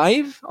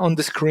live on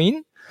the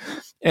screen,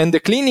 and the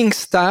cleaning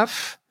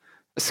staff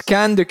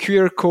scan the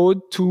QR code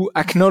to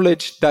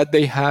acknowledge that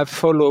they have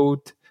followed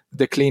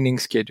the cleaning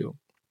schedule.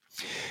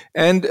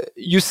 And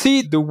you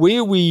see, the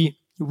way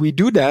we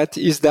do that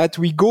is that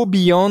we go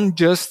beyond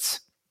just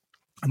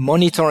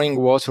monitoring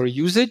water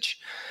usage.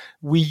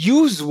 We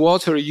use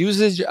water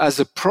usage as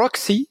a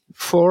proxy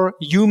for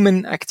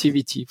human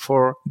activity,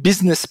 for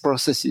business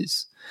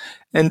processes.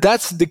 And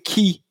that's the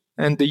key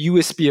and the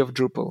USP of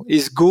Drupal,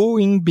 is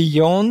going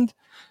beyond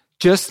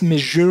just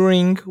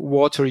measuring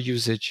water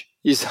usage,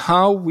 is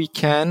how we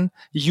can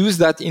use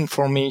that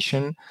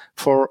information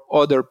for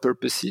other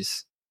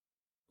purposes.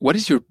 What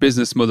is your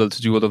business model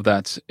to do all of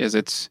that? Is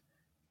it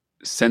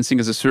sensing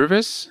as a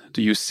service?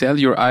 Do you sell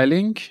your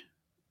iLink?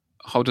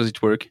 How does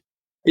it work?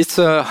 It's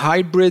a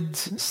hybrid,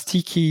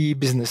 sticky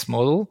business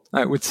model,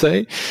 I would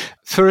say.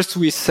 First,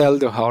 we sell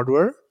the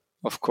hardware,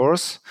 of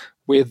course,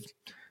 with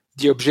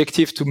the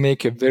objective to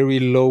make a very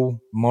low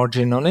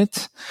margin on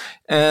it.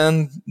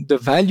 And the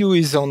value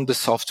is on the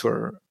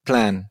software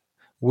plan,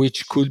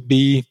 which could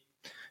be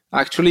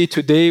actually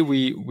today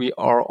we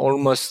are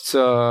almost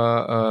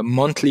a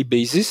monthly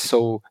basis.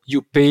 So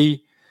you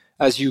pay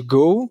as you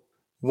go.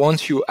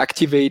 Once you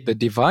activate the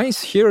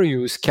device, here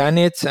you scan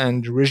it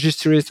and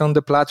register it on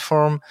the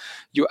platform,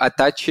 you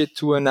attach it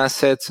to an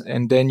asset,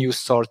 and then you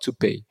start to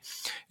pay.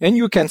 And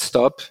you can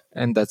stop,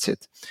 and that's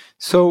it.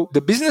 So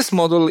the business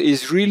model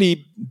is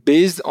really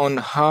based on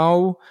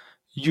how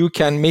you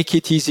can make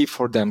it easy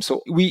for them.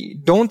 So we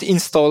don't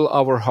install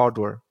our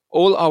hardware.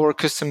 All our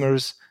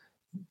customers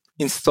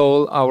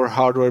install our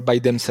hardware by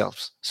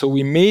themselves. So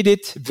we made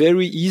it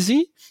very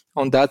easy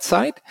on that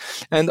side.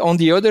 And on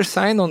the other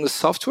side, on the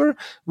software,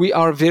 we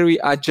are very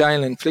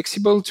agile and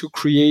flexible to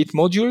create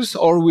modules,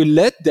 or we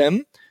let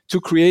them to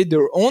create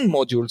their own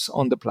modules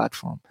on the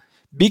platform,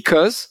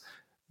 because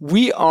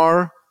we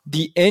are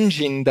the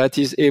engine that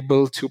is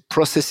able to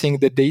processing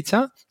the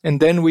data, and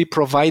then we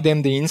provide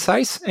them the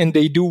insights, and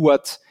they do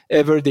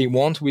whatever they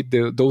want with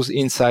those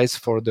insights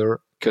for their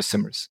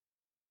customers.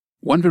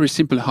 One very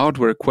simple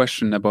hardware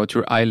question about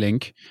your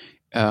iLink.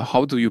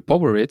 How do you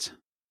power it?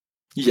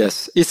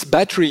 Yes, it's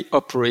battery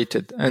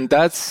operated. And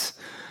that's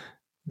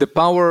the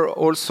power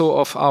also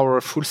of our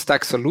full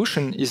stack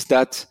solution, is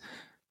that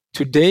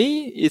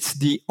today it's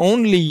the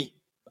only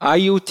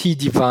IoT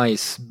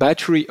device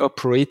battery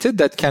operated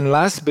that can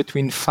last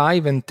between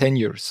 5 and 10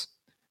 years,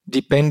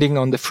 depending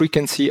on the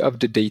frequency of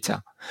the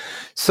data.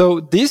 So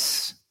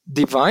this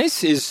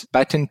device is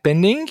patent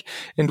pending,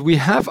 and we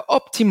have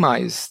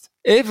optimized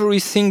every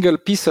single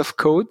piece of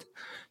code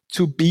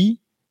to be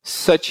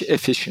such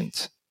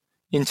efficient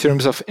in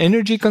terms of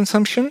energy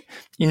consumption,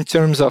 in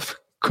terms of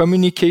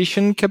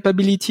communication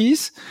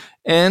capabilities,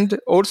 and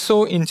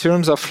also in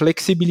terms of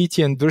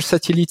flexibility and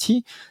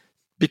versatility,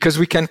 because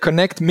we can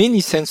connect many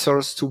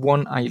sensors to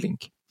one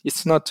iLink.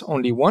 It's not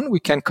only one,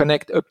 we can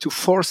connect up to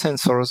 4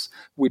 sensors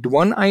with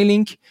one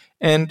iLink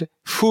and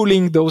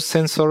fooling those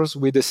sensors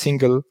with a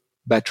single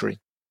battery.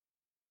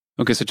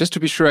 Okay, so just to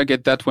be sure I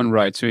get that one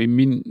right. So I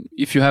mean,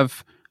 if you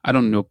have, I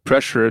don't know,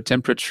 pressure,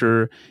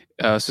 temperature,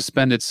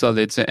 suspended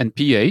solids, and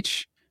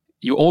pH,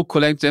 you all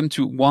connect them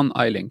to one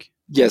iLink.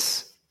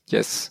 Yes.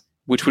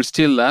 Which will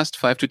still last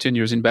 5 to 10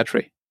 years in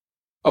battery.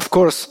 Of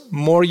course,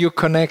 more you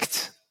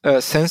connect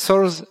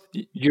sensors,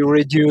 you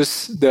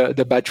reduce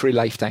the battery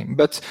lifetime.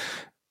 But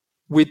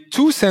with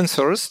 2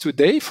 sensors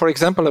today, for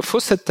example, a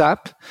faucet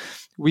tap,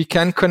 we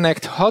can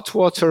connect hot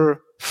water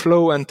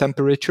flow and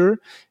temperature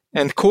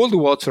and cold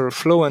water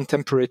flow and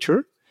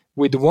temperature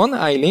with one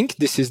iLink.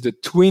 This is the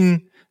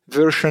twin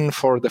version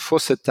for the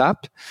faucet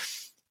tap.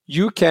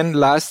 You can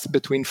last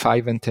between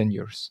 5 and 10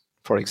 years,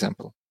 for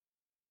example.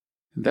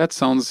 That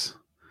sounds,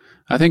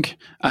 I think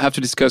I have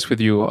to discuss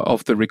with you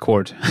off the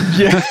record.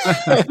 Yeah,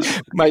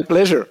 my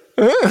pleasure.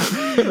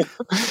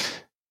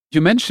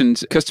 You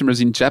mentioned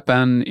customers in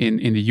Japan,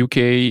 in the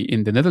UK,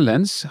 in the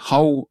Netherlands.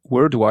 How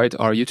worldwide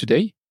are you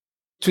today?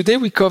 Today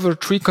we cover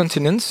 3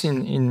 continents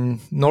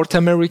in North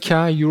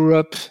America,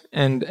 Europe,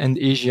 and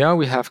Asia.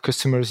 We have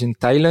customers in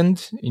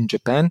Thailand, in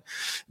Japan.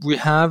 We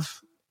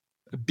have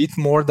a bit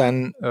more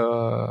than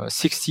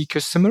 60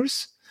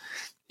 customers.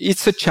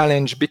 It's a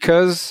challenge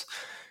because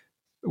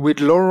with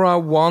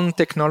LoRaWAN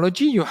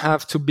technology, you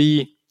have to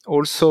be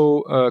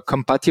also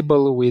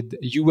compatible with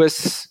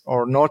US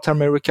or North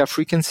America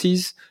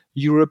frequencies,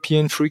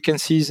 European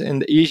frequencies,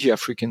 and Asia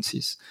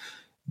frequencies.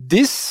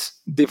 This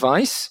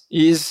device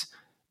is,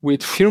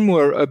 with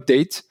firmware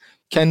update,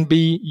 can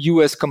be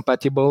US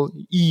compatible,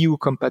 EU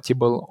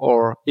compatible,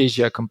 or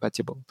Asia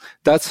compatible.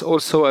 That's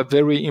also a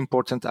very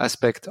important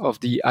aspect of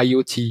the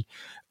IoT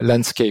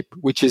landscape,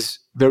 which is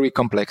very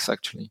complex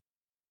actually.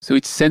 So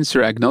it's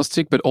sensor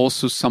agnostic, but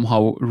also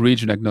somehow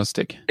region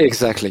agnostic.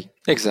 Exactly.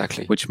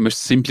 Which must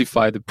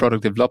simplify the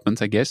product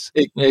development, I guess.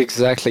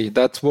 Exactly.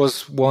 That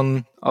was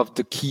one of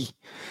the key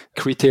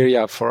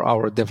criteria for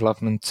our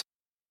development.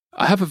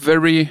 I have a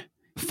very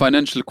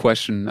financial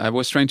question. I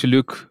was trying to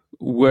look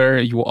where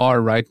you are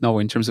right now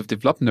in terms of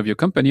development of your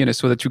company, and I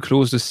saw that you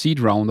closed a seed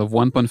round of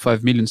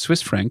 1.5 million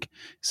Swiss franc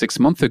 6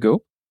 months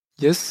ago.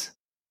 Yes.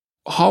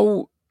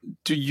 How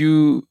do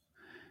you...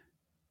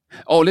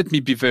 Oh, let me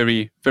be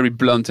very, very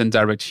blunt and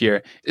direct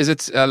here. Is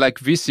it like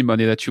VC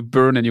money that you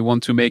burn and you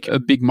want to make a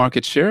big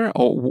market share?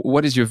 Or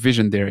what is your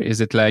vision there?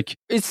 Is it like...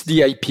 It's the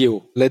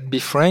IPO, let's be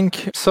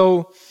frank.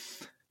 So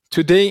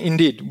today,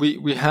 indeed,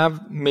 we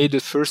have made the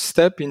first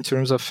step in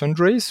terms of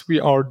fundraise. We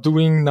are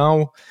doing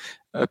now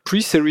a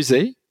pre-series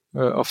A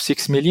of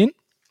 6 million,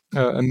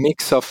 a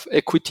mix of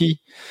equity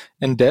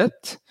and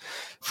debt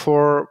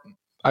for,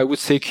 I would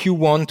say,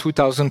 Q1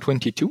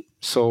 2022.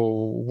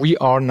 So we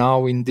are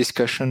now in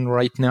discussion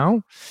right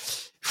now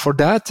for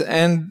that.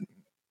 And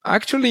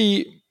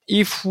actually,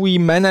 if we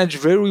manage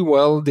very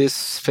well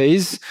this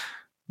phase,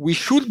 we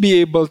should be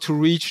able to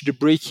reach the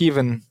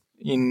break-even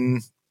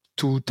in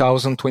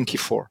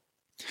 2024.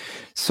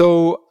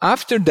 So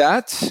after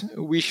that,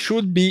 we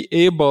should be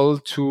able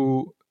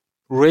to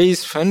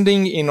raise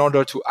funding in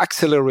order to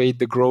accelerate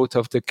the growth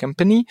of the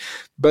company.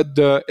 But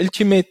the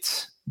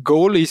ultimate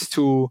goal is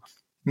to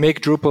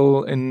make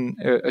Drupal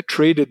a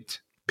traded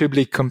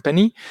public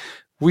company,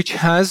 which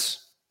has,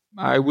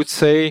 I would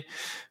say,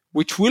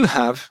 which will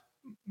have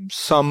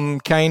some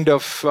kind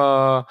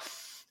of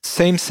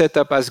same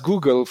setup as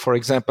Google, for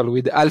example,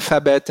 with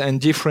Alphabet and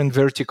different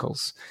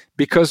verticals,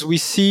 because we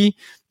see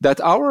that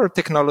our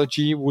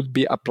technology would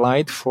be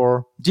applied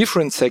for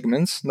different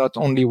segments, not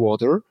only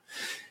water.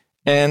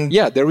 And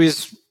yeah, there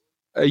is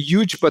a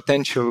huge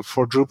potential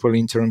for Drupal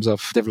in terms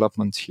of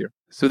development here.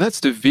 So that's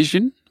the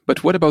vision,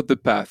 but what about the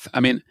path? I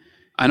mean,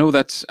 I know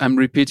that I'm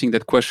repeating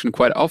that question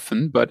quite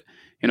often, but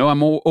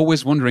I'm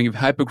always wondering if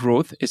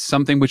hypergrowth is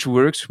something which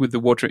works with the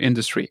water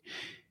industry.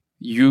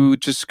 You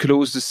just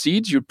close the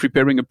seed, you're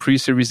preparing a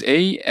pre-series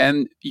A,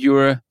 and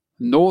your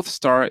North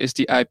Star is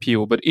the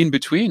IPO. But in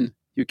between,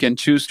 you can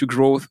choose to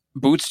grow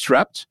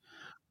bootstrapped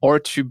or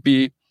to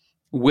be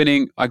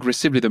winning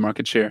aggressively the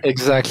market share.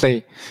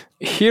 Exactly.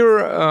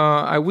 Here,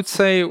 I would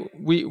say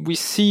we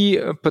see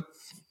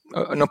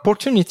an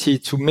opportunity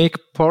to make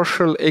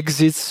partial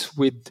exits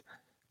with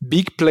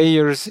big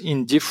players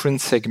in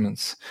different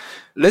segments.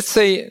 Let's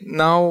say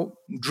now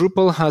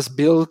Drupal has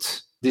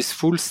built this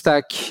full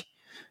stack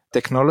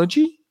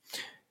technology,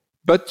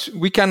 but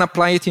we can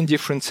apply it in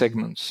different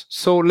segments.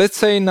 So let's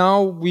say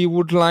now we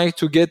would like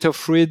to get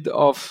rid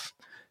of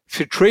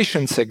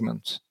filtration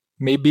segment.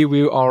 Maybe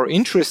we are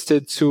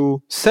interested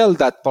to sell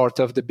that part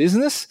of the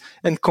business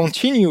and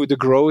continue the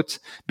growth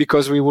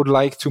because we would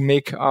like to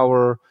make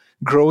our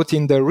growth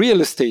in the real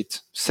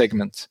estate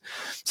segment.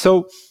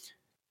 So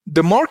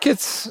the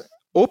markets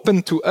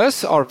open to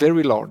us are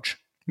very large,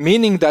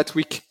 meaning that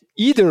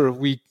either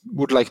we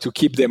would like to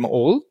keep them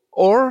all,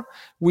 or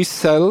we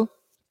sell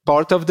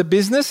part of the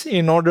business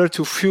in order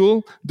to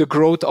fuel the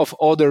growth of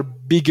other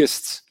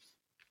biggest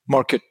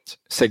market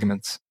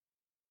segments.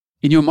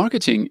 In your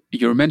marketing,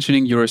 you're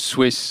mentioning you're a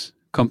Swiss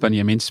company.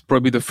 I mean, it's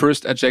probably the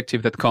first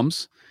adjective that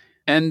comes.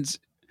 And,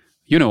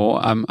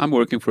 I'm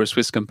working for a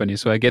Swiss company,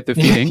 so I get the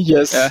feeling.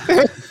 Yes.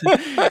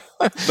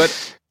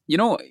 But,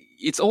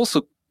 it's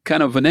also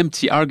kind of an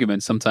empty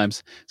argument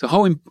sometimes. So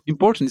how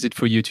important is it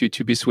for you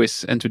to be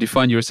Swiss and to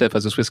define yourself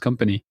as a Swiss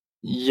company?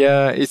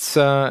 Yeah, it's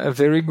a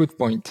very good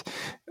point.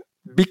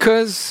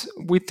 Because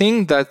we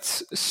think that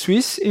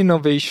Swiss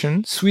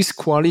innovation, Swiss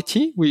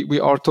quality, we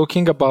are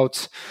talking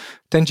about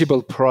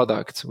tangible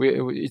product.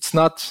 It's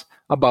not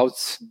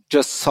about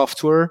just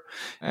software.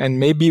 And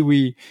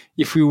maybe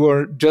if we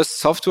were just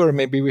software,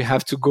 maybe we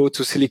have to go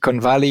to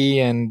Silicon Valley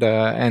and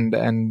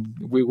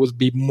we will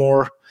be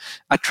more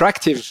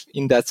attractive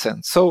in that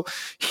sense. So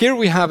here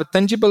we have a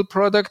tangible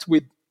product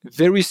with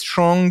very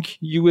strong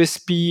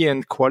USP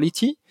and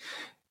quality.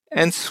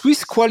 And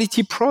Swiss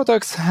quality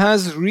products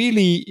has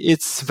really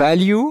its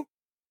value.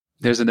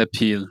 There's an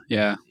appeal,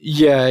 yeah.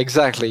 Yeah,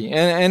 exactly.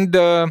 And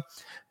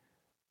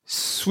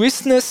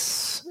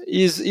Swissness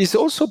is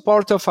also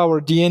part of our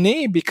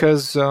DNA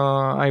because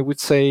I would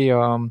say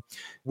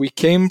we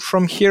came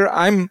from here.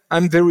 I'm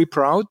very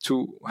proud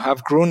to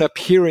have grown up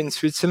here in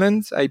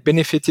Switzerland. I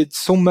benefited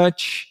so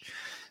much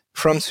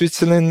from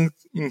Switzerland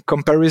in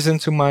comparison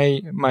to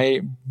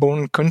my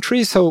born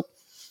country. So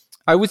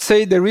I would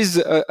say there is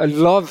a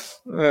love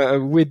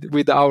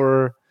with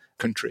our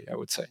country, I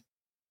would say.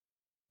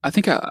 I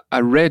think I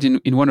read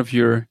in one of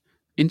your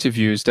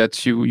interviews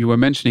that you were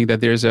mentioning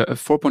that there's a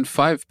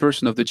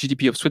 4.5% of the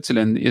GDP of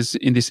Switzerland is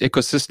in this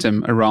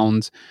ecosystem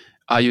around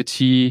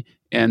IoT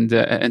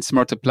and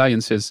smart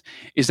appliances.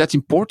 Is that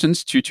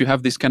important to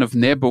have this kind of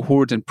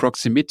neighborhood and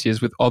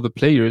proximities with other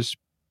players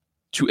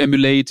to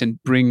emulate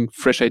and bring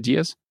fresh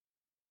ideas?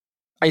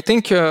 I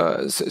think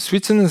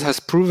Switzerland has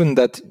proven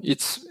that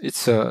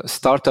it's a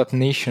startup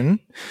nation.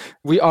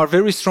 We are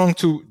very strong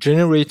to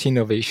generate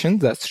innovation.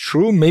 That's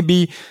true.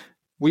 Maybe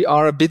we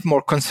are a bit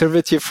more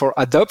conservative for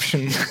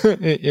adoption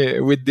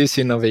with this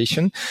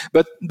innovation,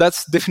 but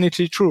that's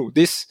definitely true.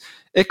 This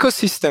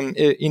ecosystem,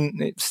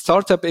 in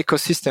startup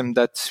ecosystem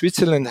that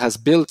Switzerland has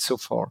built so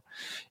far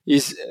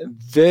is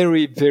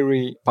very,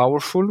 very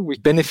powerful. We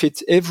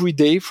benefit every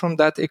day from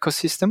that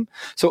ecosystem.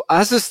 So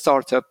as a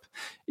startup,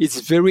 it's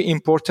very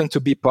important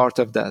to be part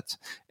of that.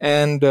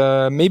 And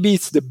maybe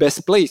it's the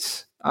best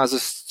place as a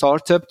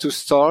startup to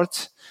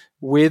start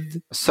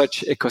with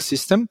such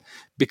ecosystem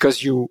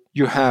because you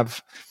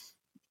have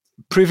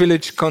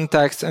privileged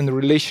contacts and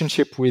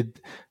relationship with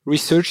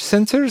research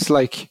centers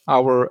like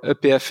our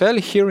EPFL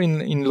here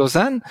in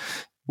Lausanne,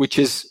 which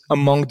is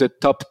among the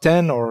top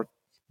 10 or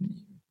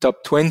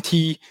top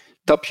 20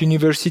 top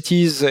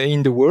universities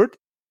in the world.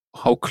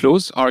 How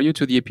close are you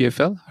to the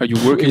EPFL? Are you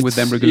working with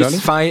them regularly?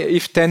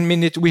 It's 10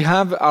 minutes. We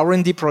have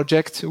R&D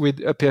project with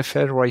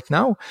EPFL right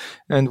now,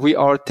 and we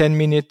are 10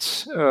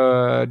 minutes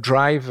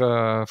drive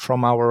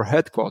from our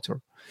headquarters.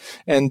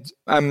 And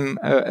I'm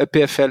a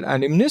EPFL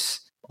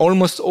alumnus.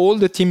 Almost all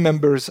the team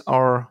members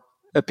are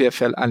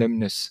EPFL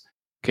alumnus.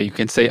 Okay, you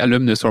can say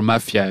alumnus or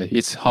mafia.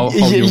 It's how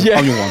you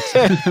want.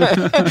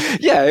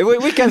 Yeah,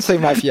 we can say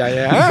mafia,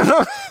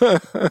 yeah.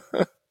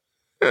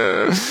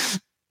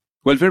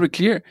 Well, very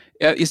clear.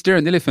 Is there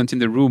an elephant in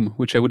the room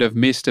which I would have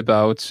missed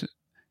about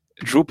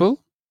Drupal?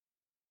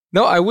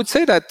 No, I would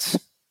say that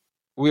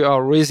we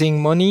are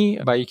raising money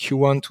by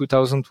Q1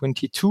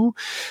 2022.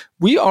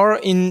 We are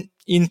in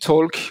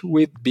talk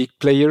with big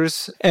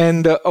players.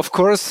 And of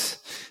course,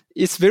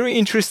 it's very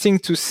interesting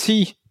to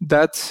see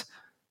that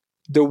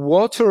the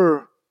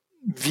water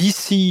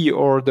VC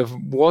or the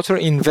water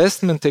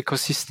investment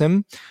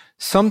ecosystem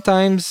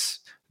sometimes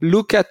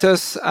look at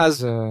us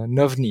as an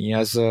ovni,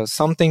 as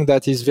something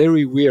that is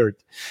very weird,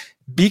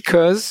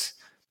 because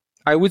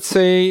I would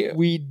say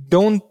we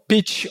don't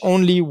pitch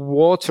only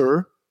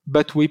water,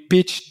 but we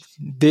pitch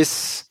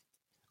this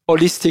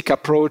holistic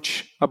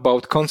approach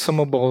about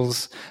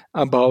consumables,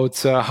 about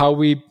how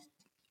we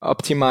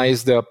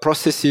optimize the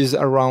processes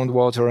around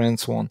water and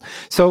so on.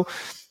 So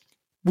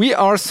we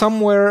are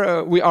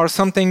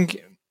something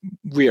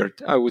weird,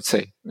 I would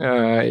say,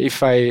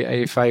 if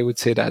I would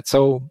say that.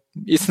 So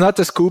it's not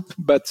a scoop,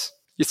 but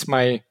it's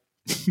my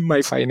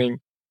finding.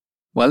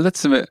 Well,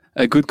 that's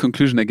a good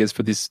conclusion, I guess,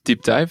 for this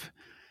deep dive.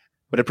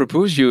 What I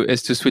propose you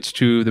is to switch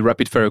to the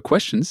rapid fire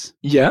questions.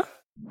 Yeah.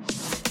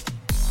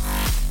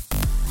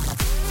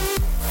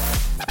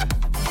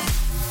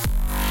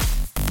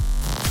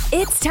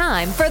 It's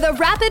time for the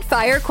rapid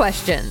fire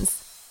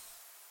questions.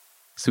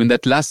 So in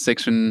that last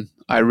section,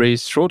 I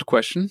raised short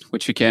question,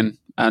 which you can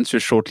answer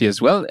shortly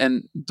as well.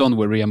 And don't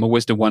worry, I'm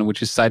always the one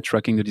which is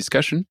sidetracking the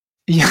discussion.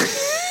 Yeah.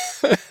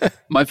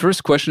 My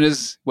first question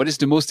is, what is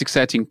the most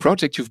exciting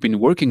project you've been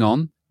working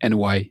on and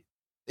why?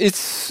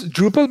 It's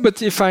Drupal,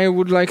 but if I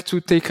would like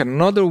to take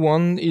another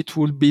one, it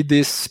would be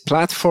this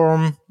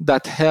platform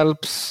that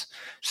helps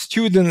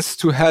students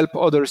to help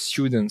other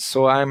students.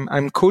 So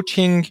I'm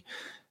coaching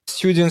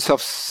students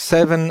of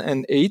 7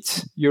 and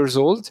 8 years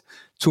old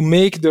to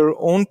make their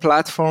own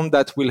platform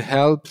that will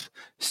help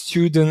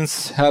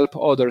students help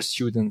other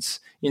students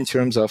in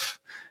terms of,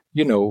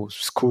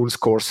 schools,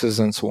 courses,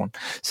 and so on.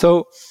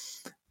 So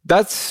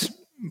that's,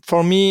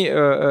 for me,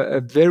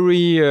 a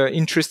very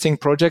interesting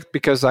project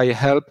because I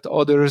helped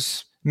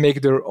others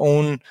make their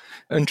own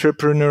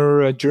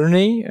entrepreneur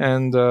journey.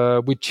 And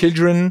with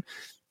children,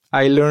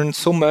 I learned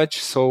so much.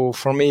 So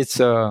for me,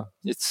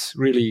 it's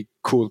really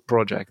cool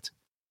project.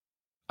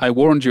 I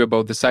warned you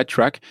about the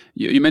sidetrack.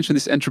 You mentioned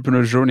this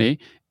entrepreneur journey.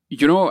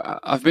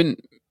 I've been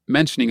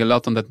mentioning a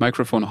lot on that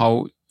microphone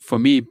how, for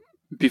me,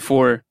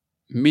 before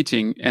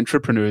meeting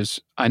entrepreneurs,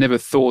 I never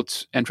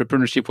thought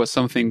entrepreneurship was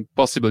something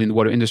possible in the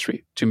water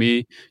industry. To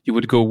me, you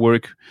would go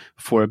work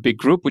for a big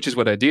group, which is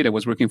what I did. I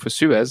was working for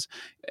Suez,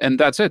 and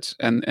that's it.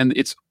 And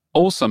it's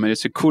awesome, and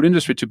it's a cool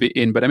industry to be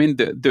in. But I mean,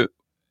 the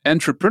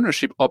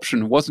entrepreneurship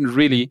option wasn't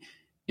really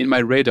in my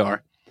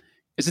radar.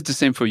 Is it the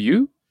same for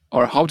you?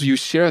 Or how do you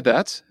share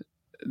that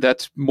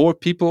more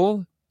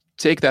people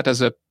take that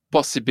as a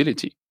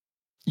possibility?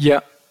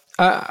 Yeah,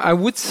 I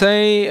would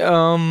say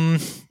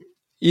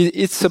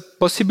it's a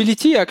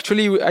possibility.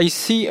 Actually, I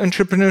see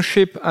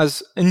entrepreneurship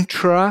as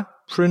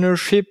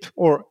intrapreneurship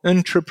or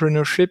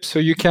entrepreneurship. So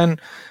you can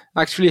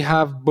actually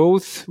have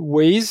both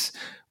ways,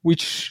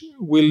 which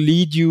will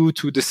lead you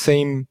to the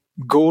same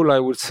goal, I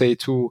would say,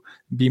 to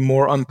be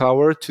more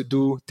empowered, to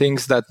do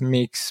things that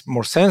makes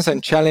more sense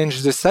and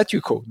challenge the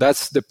statu quo.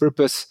 That's the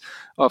purpose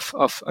of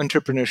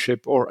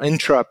entrepreneurship or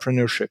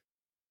intrapreneurship.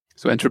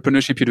 So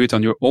entrepreneurship, you do it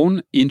on your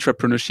own.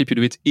 Intrapreneurship, you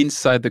do it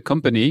inside the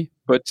company,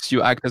 but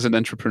you act as an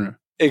entrepreneur.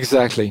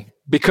 Exactly.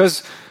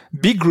 Because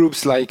big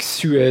groups like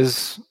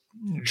Suez,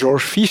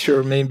 George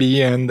Fisher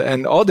maybe, and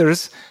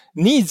others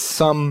need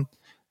some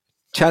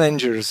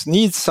challengers,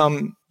 need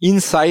some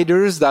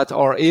insiders that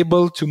are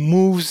able to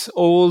move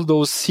all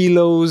those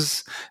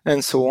silos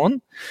and so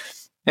on.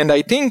 And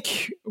I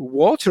think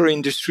water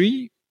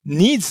industry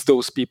needs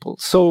those people.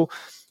 So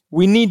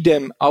we need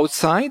them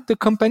outside the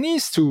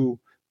companies to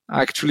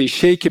actually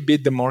shake a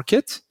bit the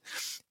market,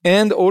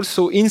 and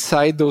also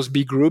inside those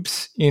big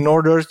groups in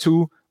order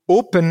to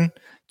open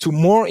to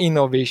more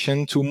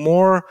innovation, to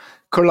more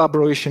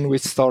collaboration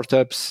with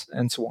startups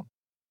and so on.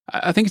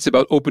 I think it's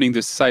about opening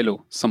the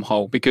silo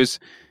somehow, because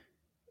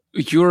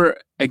you're,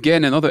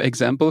 again, another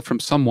example from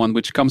someone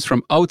which comes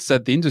from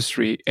outside the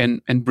industry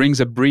and brings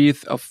a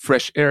breath of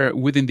fresh air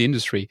within the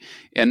industry.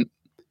 And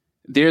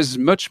there's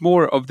much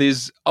more of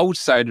these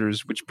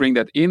outsiders which bring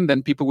that in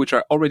than people which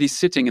are already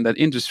sitting in that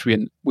industry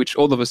and which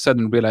all of a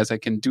sudden realize I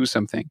can do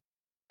something.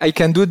 I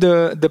can do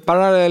the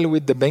parallel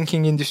with the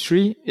banking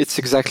industry. It's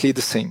exactly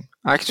the same.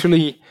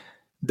 Actually,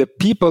 the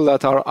people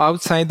that are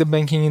outside the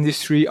banking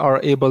industry are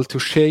able to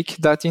shake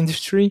that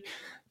industry.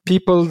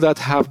 People that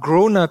have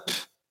grown up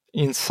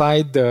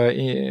inside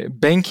the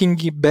banking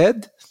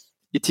bed,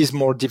 it is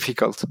more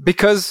difficult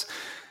because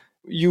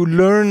you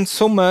learn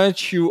so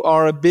much, you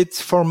are a bit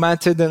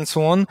formatted and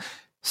so on.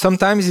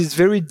 Sometimes it's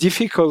very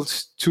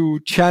difficult to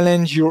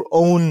challenge your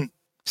own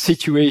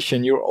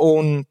situation, your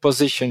own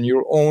position,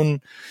 your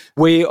own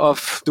way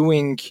of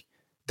doing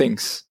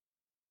things.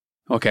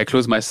 Okay, I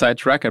close my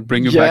sidetrack. I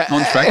bring you back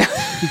on track.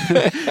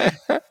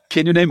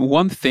 Can you name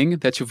one thing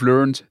that you've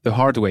learned the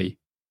hard way?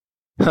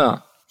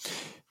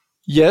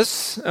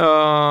 Yes.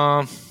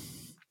 I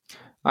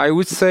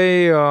would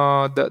say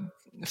that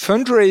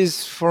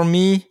fundraise for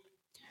me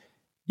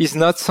is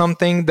not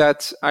something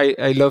that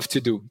I love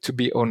to do, to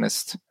be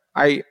honest.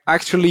 I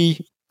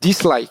actually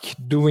dislike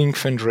doing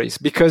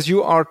fundraise because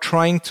you are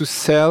trying to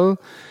sell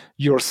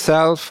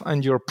yourself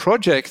and your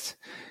project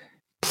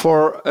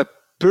for a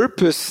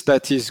purpose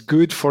that is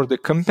good for the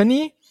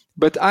company,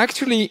 but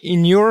actually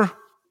in your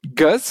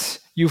guts,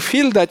 you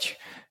feel that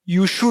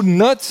you should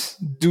not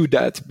do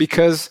that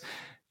because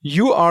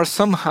you are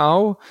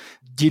somehow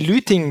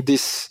diluting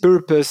this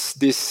purpose,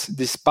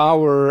 this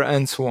power,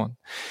 and so on.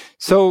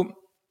 So,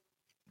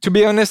 to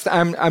be honest,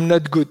 I'm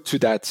not good to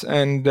that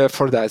and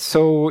for that.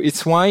 So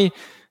it's why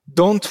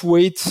don't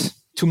wait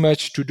too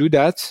much to do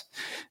that.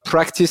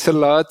 Practice a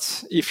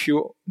lot if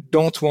you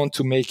don't want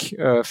to make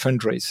a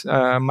fundraise.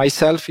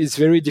 Myself, it's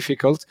very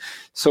difficult,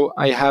 so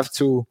I have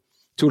to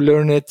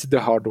learn it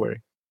the hard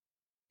way.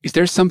 Is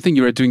there something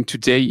you are doing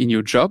today in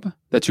your job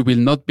that you will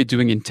not be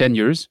doing in 10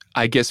 years?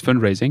 I guess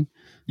fundraising.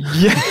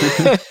 Yeah.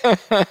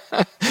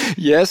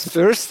 Yes,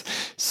 first.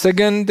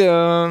 Second,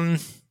 I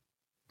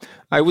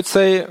would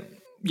say,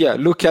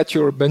 look at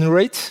your burn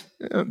rate.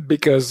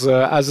 Because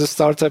as a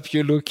startup,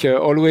 you look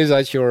always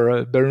at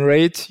your burn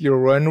rate, your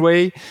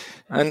runway,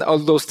 and all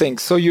those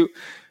things. So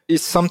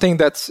it's something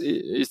that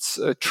it's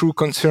a true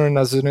concern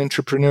as an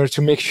entrepreneur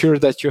to make sure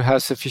that you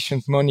have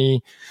sufficient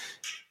money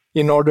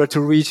in order to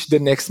reach the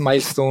next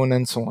milestone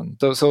and so on.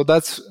 So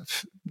that's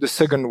the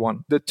second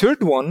one. The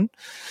third one,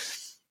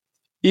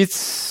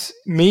 it's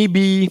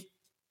maybe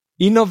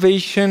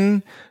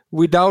innovation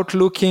without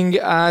looking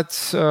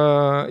at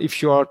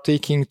if you are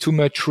taking too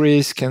much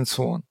risk and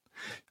so on.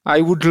 I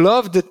would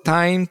love the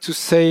time to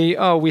say,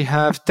 we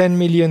have 10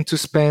 million to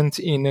spend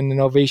in an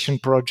innovation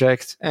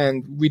project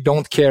and we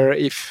don't care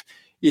if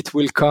it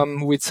will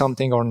come with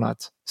something or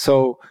not.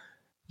 So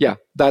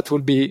that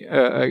would be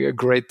a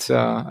great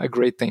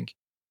thing.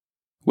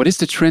 What is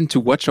the trend to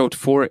watch out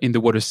for in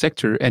the water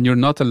sector? And you're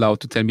not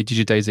allowed to tell me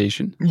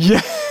digitization.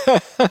 Yeah,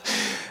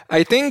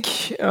 I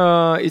think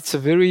it's a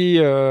very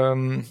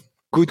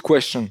good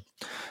question.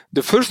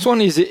 The first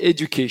one is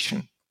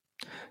education.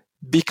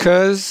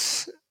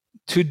 Because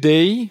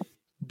today,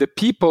 the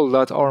people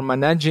that are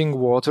managing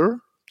water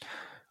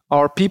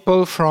are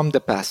people from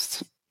the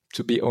past,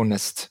 to be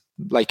honest,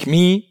 like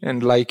me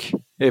and like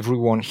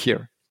everyone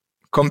here.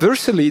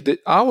 Conversely,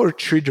 our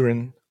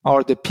children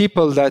are the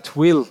people that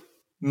will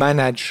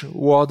manage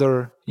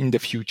water in the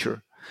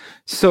future.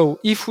 So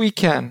if we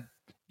can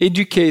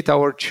educate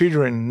our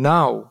children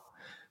now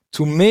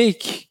to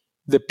make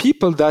the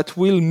people that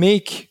will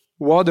make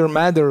water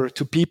matter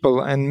to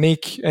people and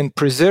make and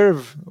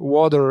preserve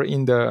water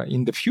in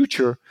the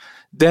future,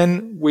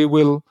 then we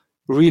will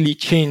really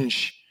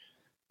change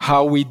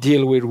how we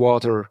deal with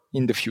water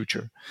in the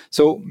future.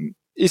 So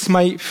it's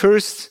my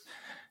first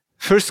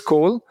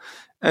call.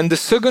 And the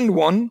second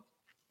one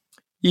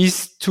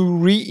is to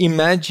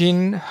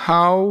reimagine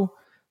how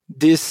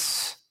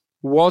this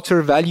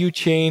water value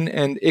chain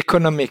and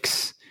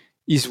economics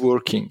is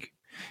working.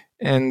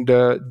 And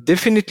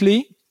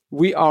definitely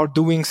we are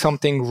doing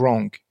something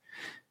wrong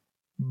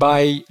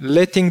by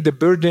letting the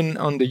burden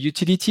on the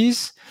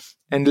utilities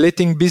and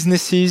letting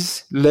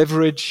businesses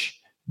leverage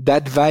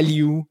that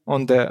value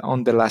on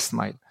the last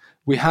mile.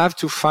 We have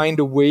to find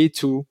a way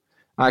to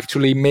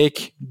actually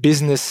make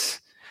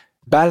business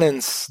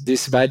balance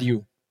this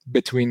value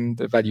between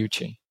the value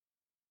chain.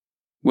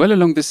 Well,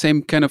 along the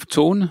same kind of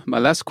tone, my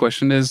last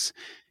question is,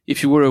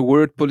 if you were a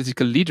world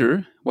political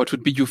leader, what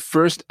would be your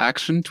first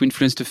action to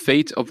influence the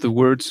fate of the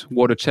world's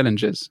water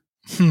challenges?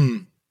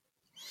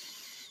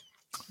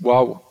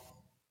 Wow.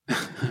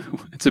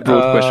 It's a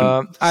broad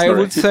question. I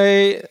would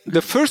say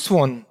the first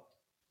one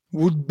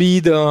would be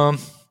the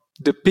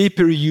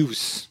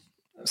pay-per-use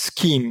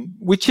scheme,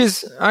 which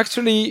is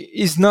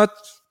not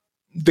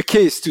the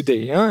case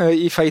today.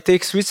 If I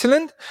take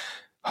Switzerland,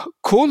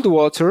 cold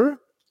water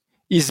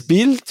is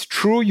built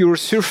through your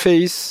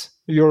surface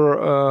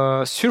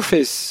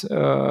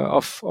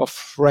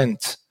of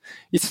rent.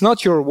 It's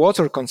not your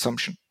water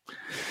consumption.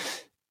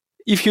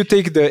 If you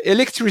take the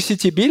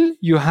electricity bill,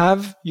 you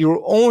have your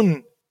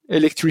own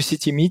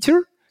electricity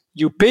meter.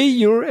 You pay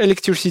your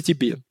electricity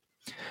bill.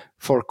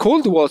 For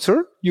cold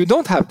water, you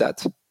don't have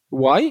that.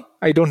 Why?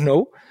 I don't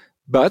know.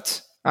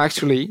 But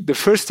actually, the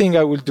first thing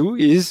I will do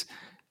is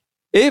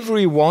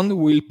everyone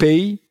will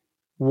pay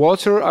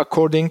water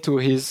according to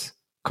his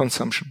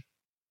consumption.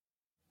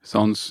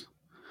 Sounds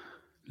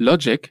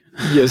logic.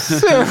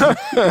 Yes.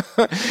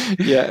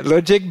 Yeah,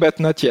 logic, but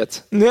not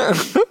yet.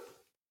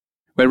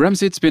 Well,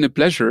 Ramzi, it's been a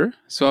pleasure.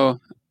 So,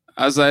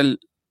 as I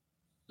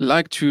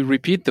like to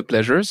repeat the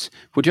pleasures,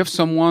 would you have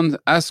someone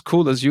as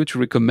cool as you to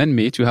recommend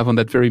me to have on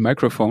that very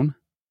microphone?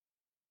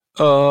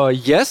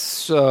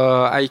 Yes,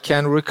 I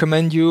can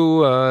recommend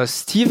you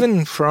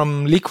Steven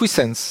from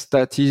Liquisense,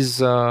 that is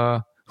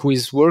who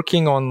is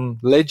working on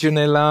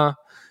Legionella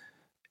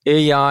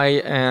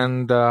AI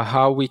and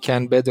how we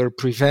can better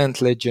prevent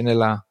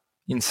Legionella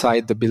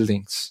inside the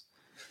buildings.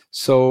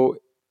 So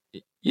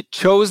it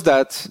shows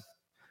that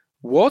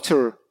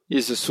water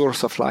is a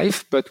source of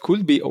life, but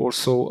could be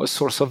also a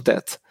source of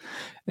death.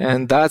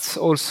 And that's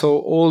also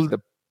all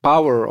the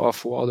power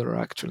of water,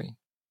 actually.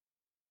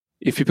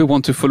 If people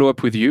want to follow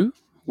up with you,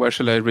 where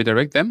shall I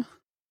redirect them?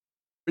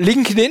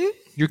 LinkedIn.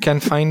 You can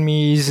find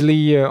me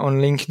easily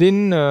on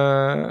LinkedIn.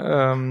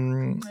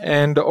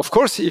 And of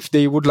course, if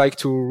they would like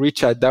to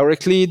reach out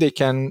directly, they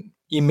can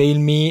email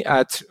me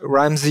at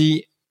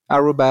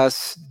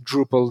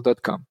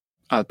ramsey@drupal.com.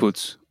 I'll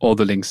put all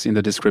the links in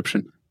the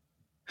description.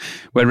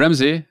 Well,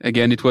 Ramsey,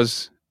 again, it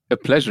was a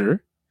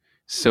pleasure.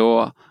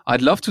 So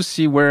I'd love to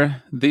see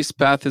where this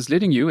path is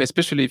leading you,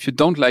 especially if you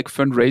don't like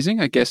fundraising.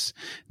 I guess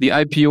the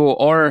IPO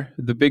or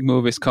the big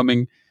move is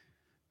coming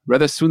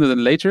rather sooner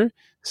than later.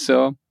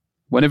 So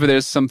whenever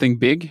there's something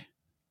big,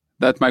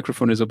 that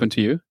microphone is open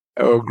to you.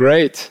 Oh,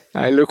 great.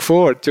 I look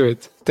forward to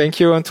it. Thank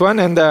you, Antoine.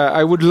 And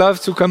I would love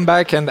to come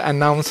back and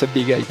announce a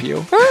big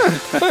IPO.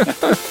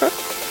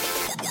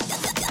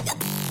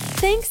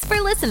 Thanks for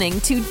listening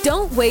to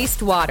Don't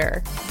Waste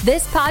Water.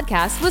 This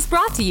podcast was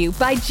brought to you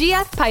by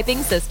GF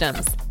Piping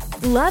Systems.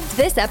 Loved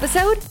this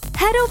episode?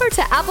 Head over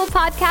to Apple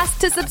Podcasts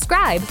to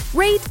subscribe,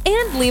 rate,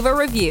 and leave a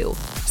review.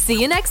 See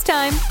you next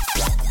time.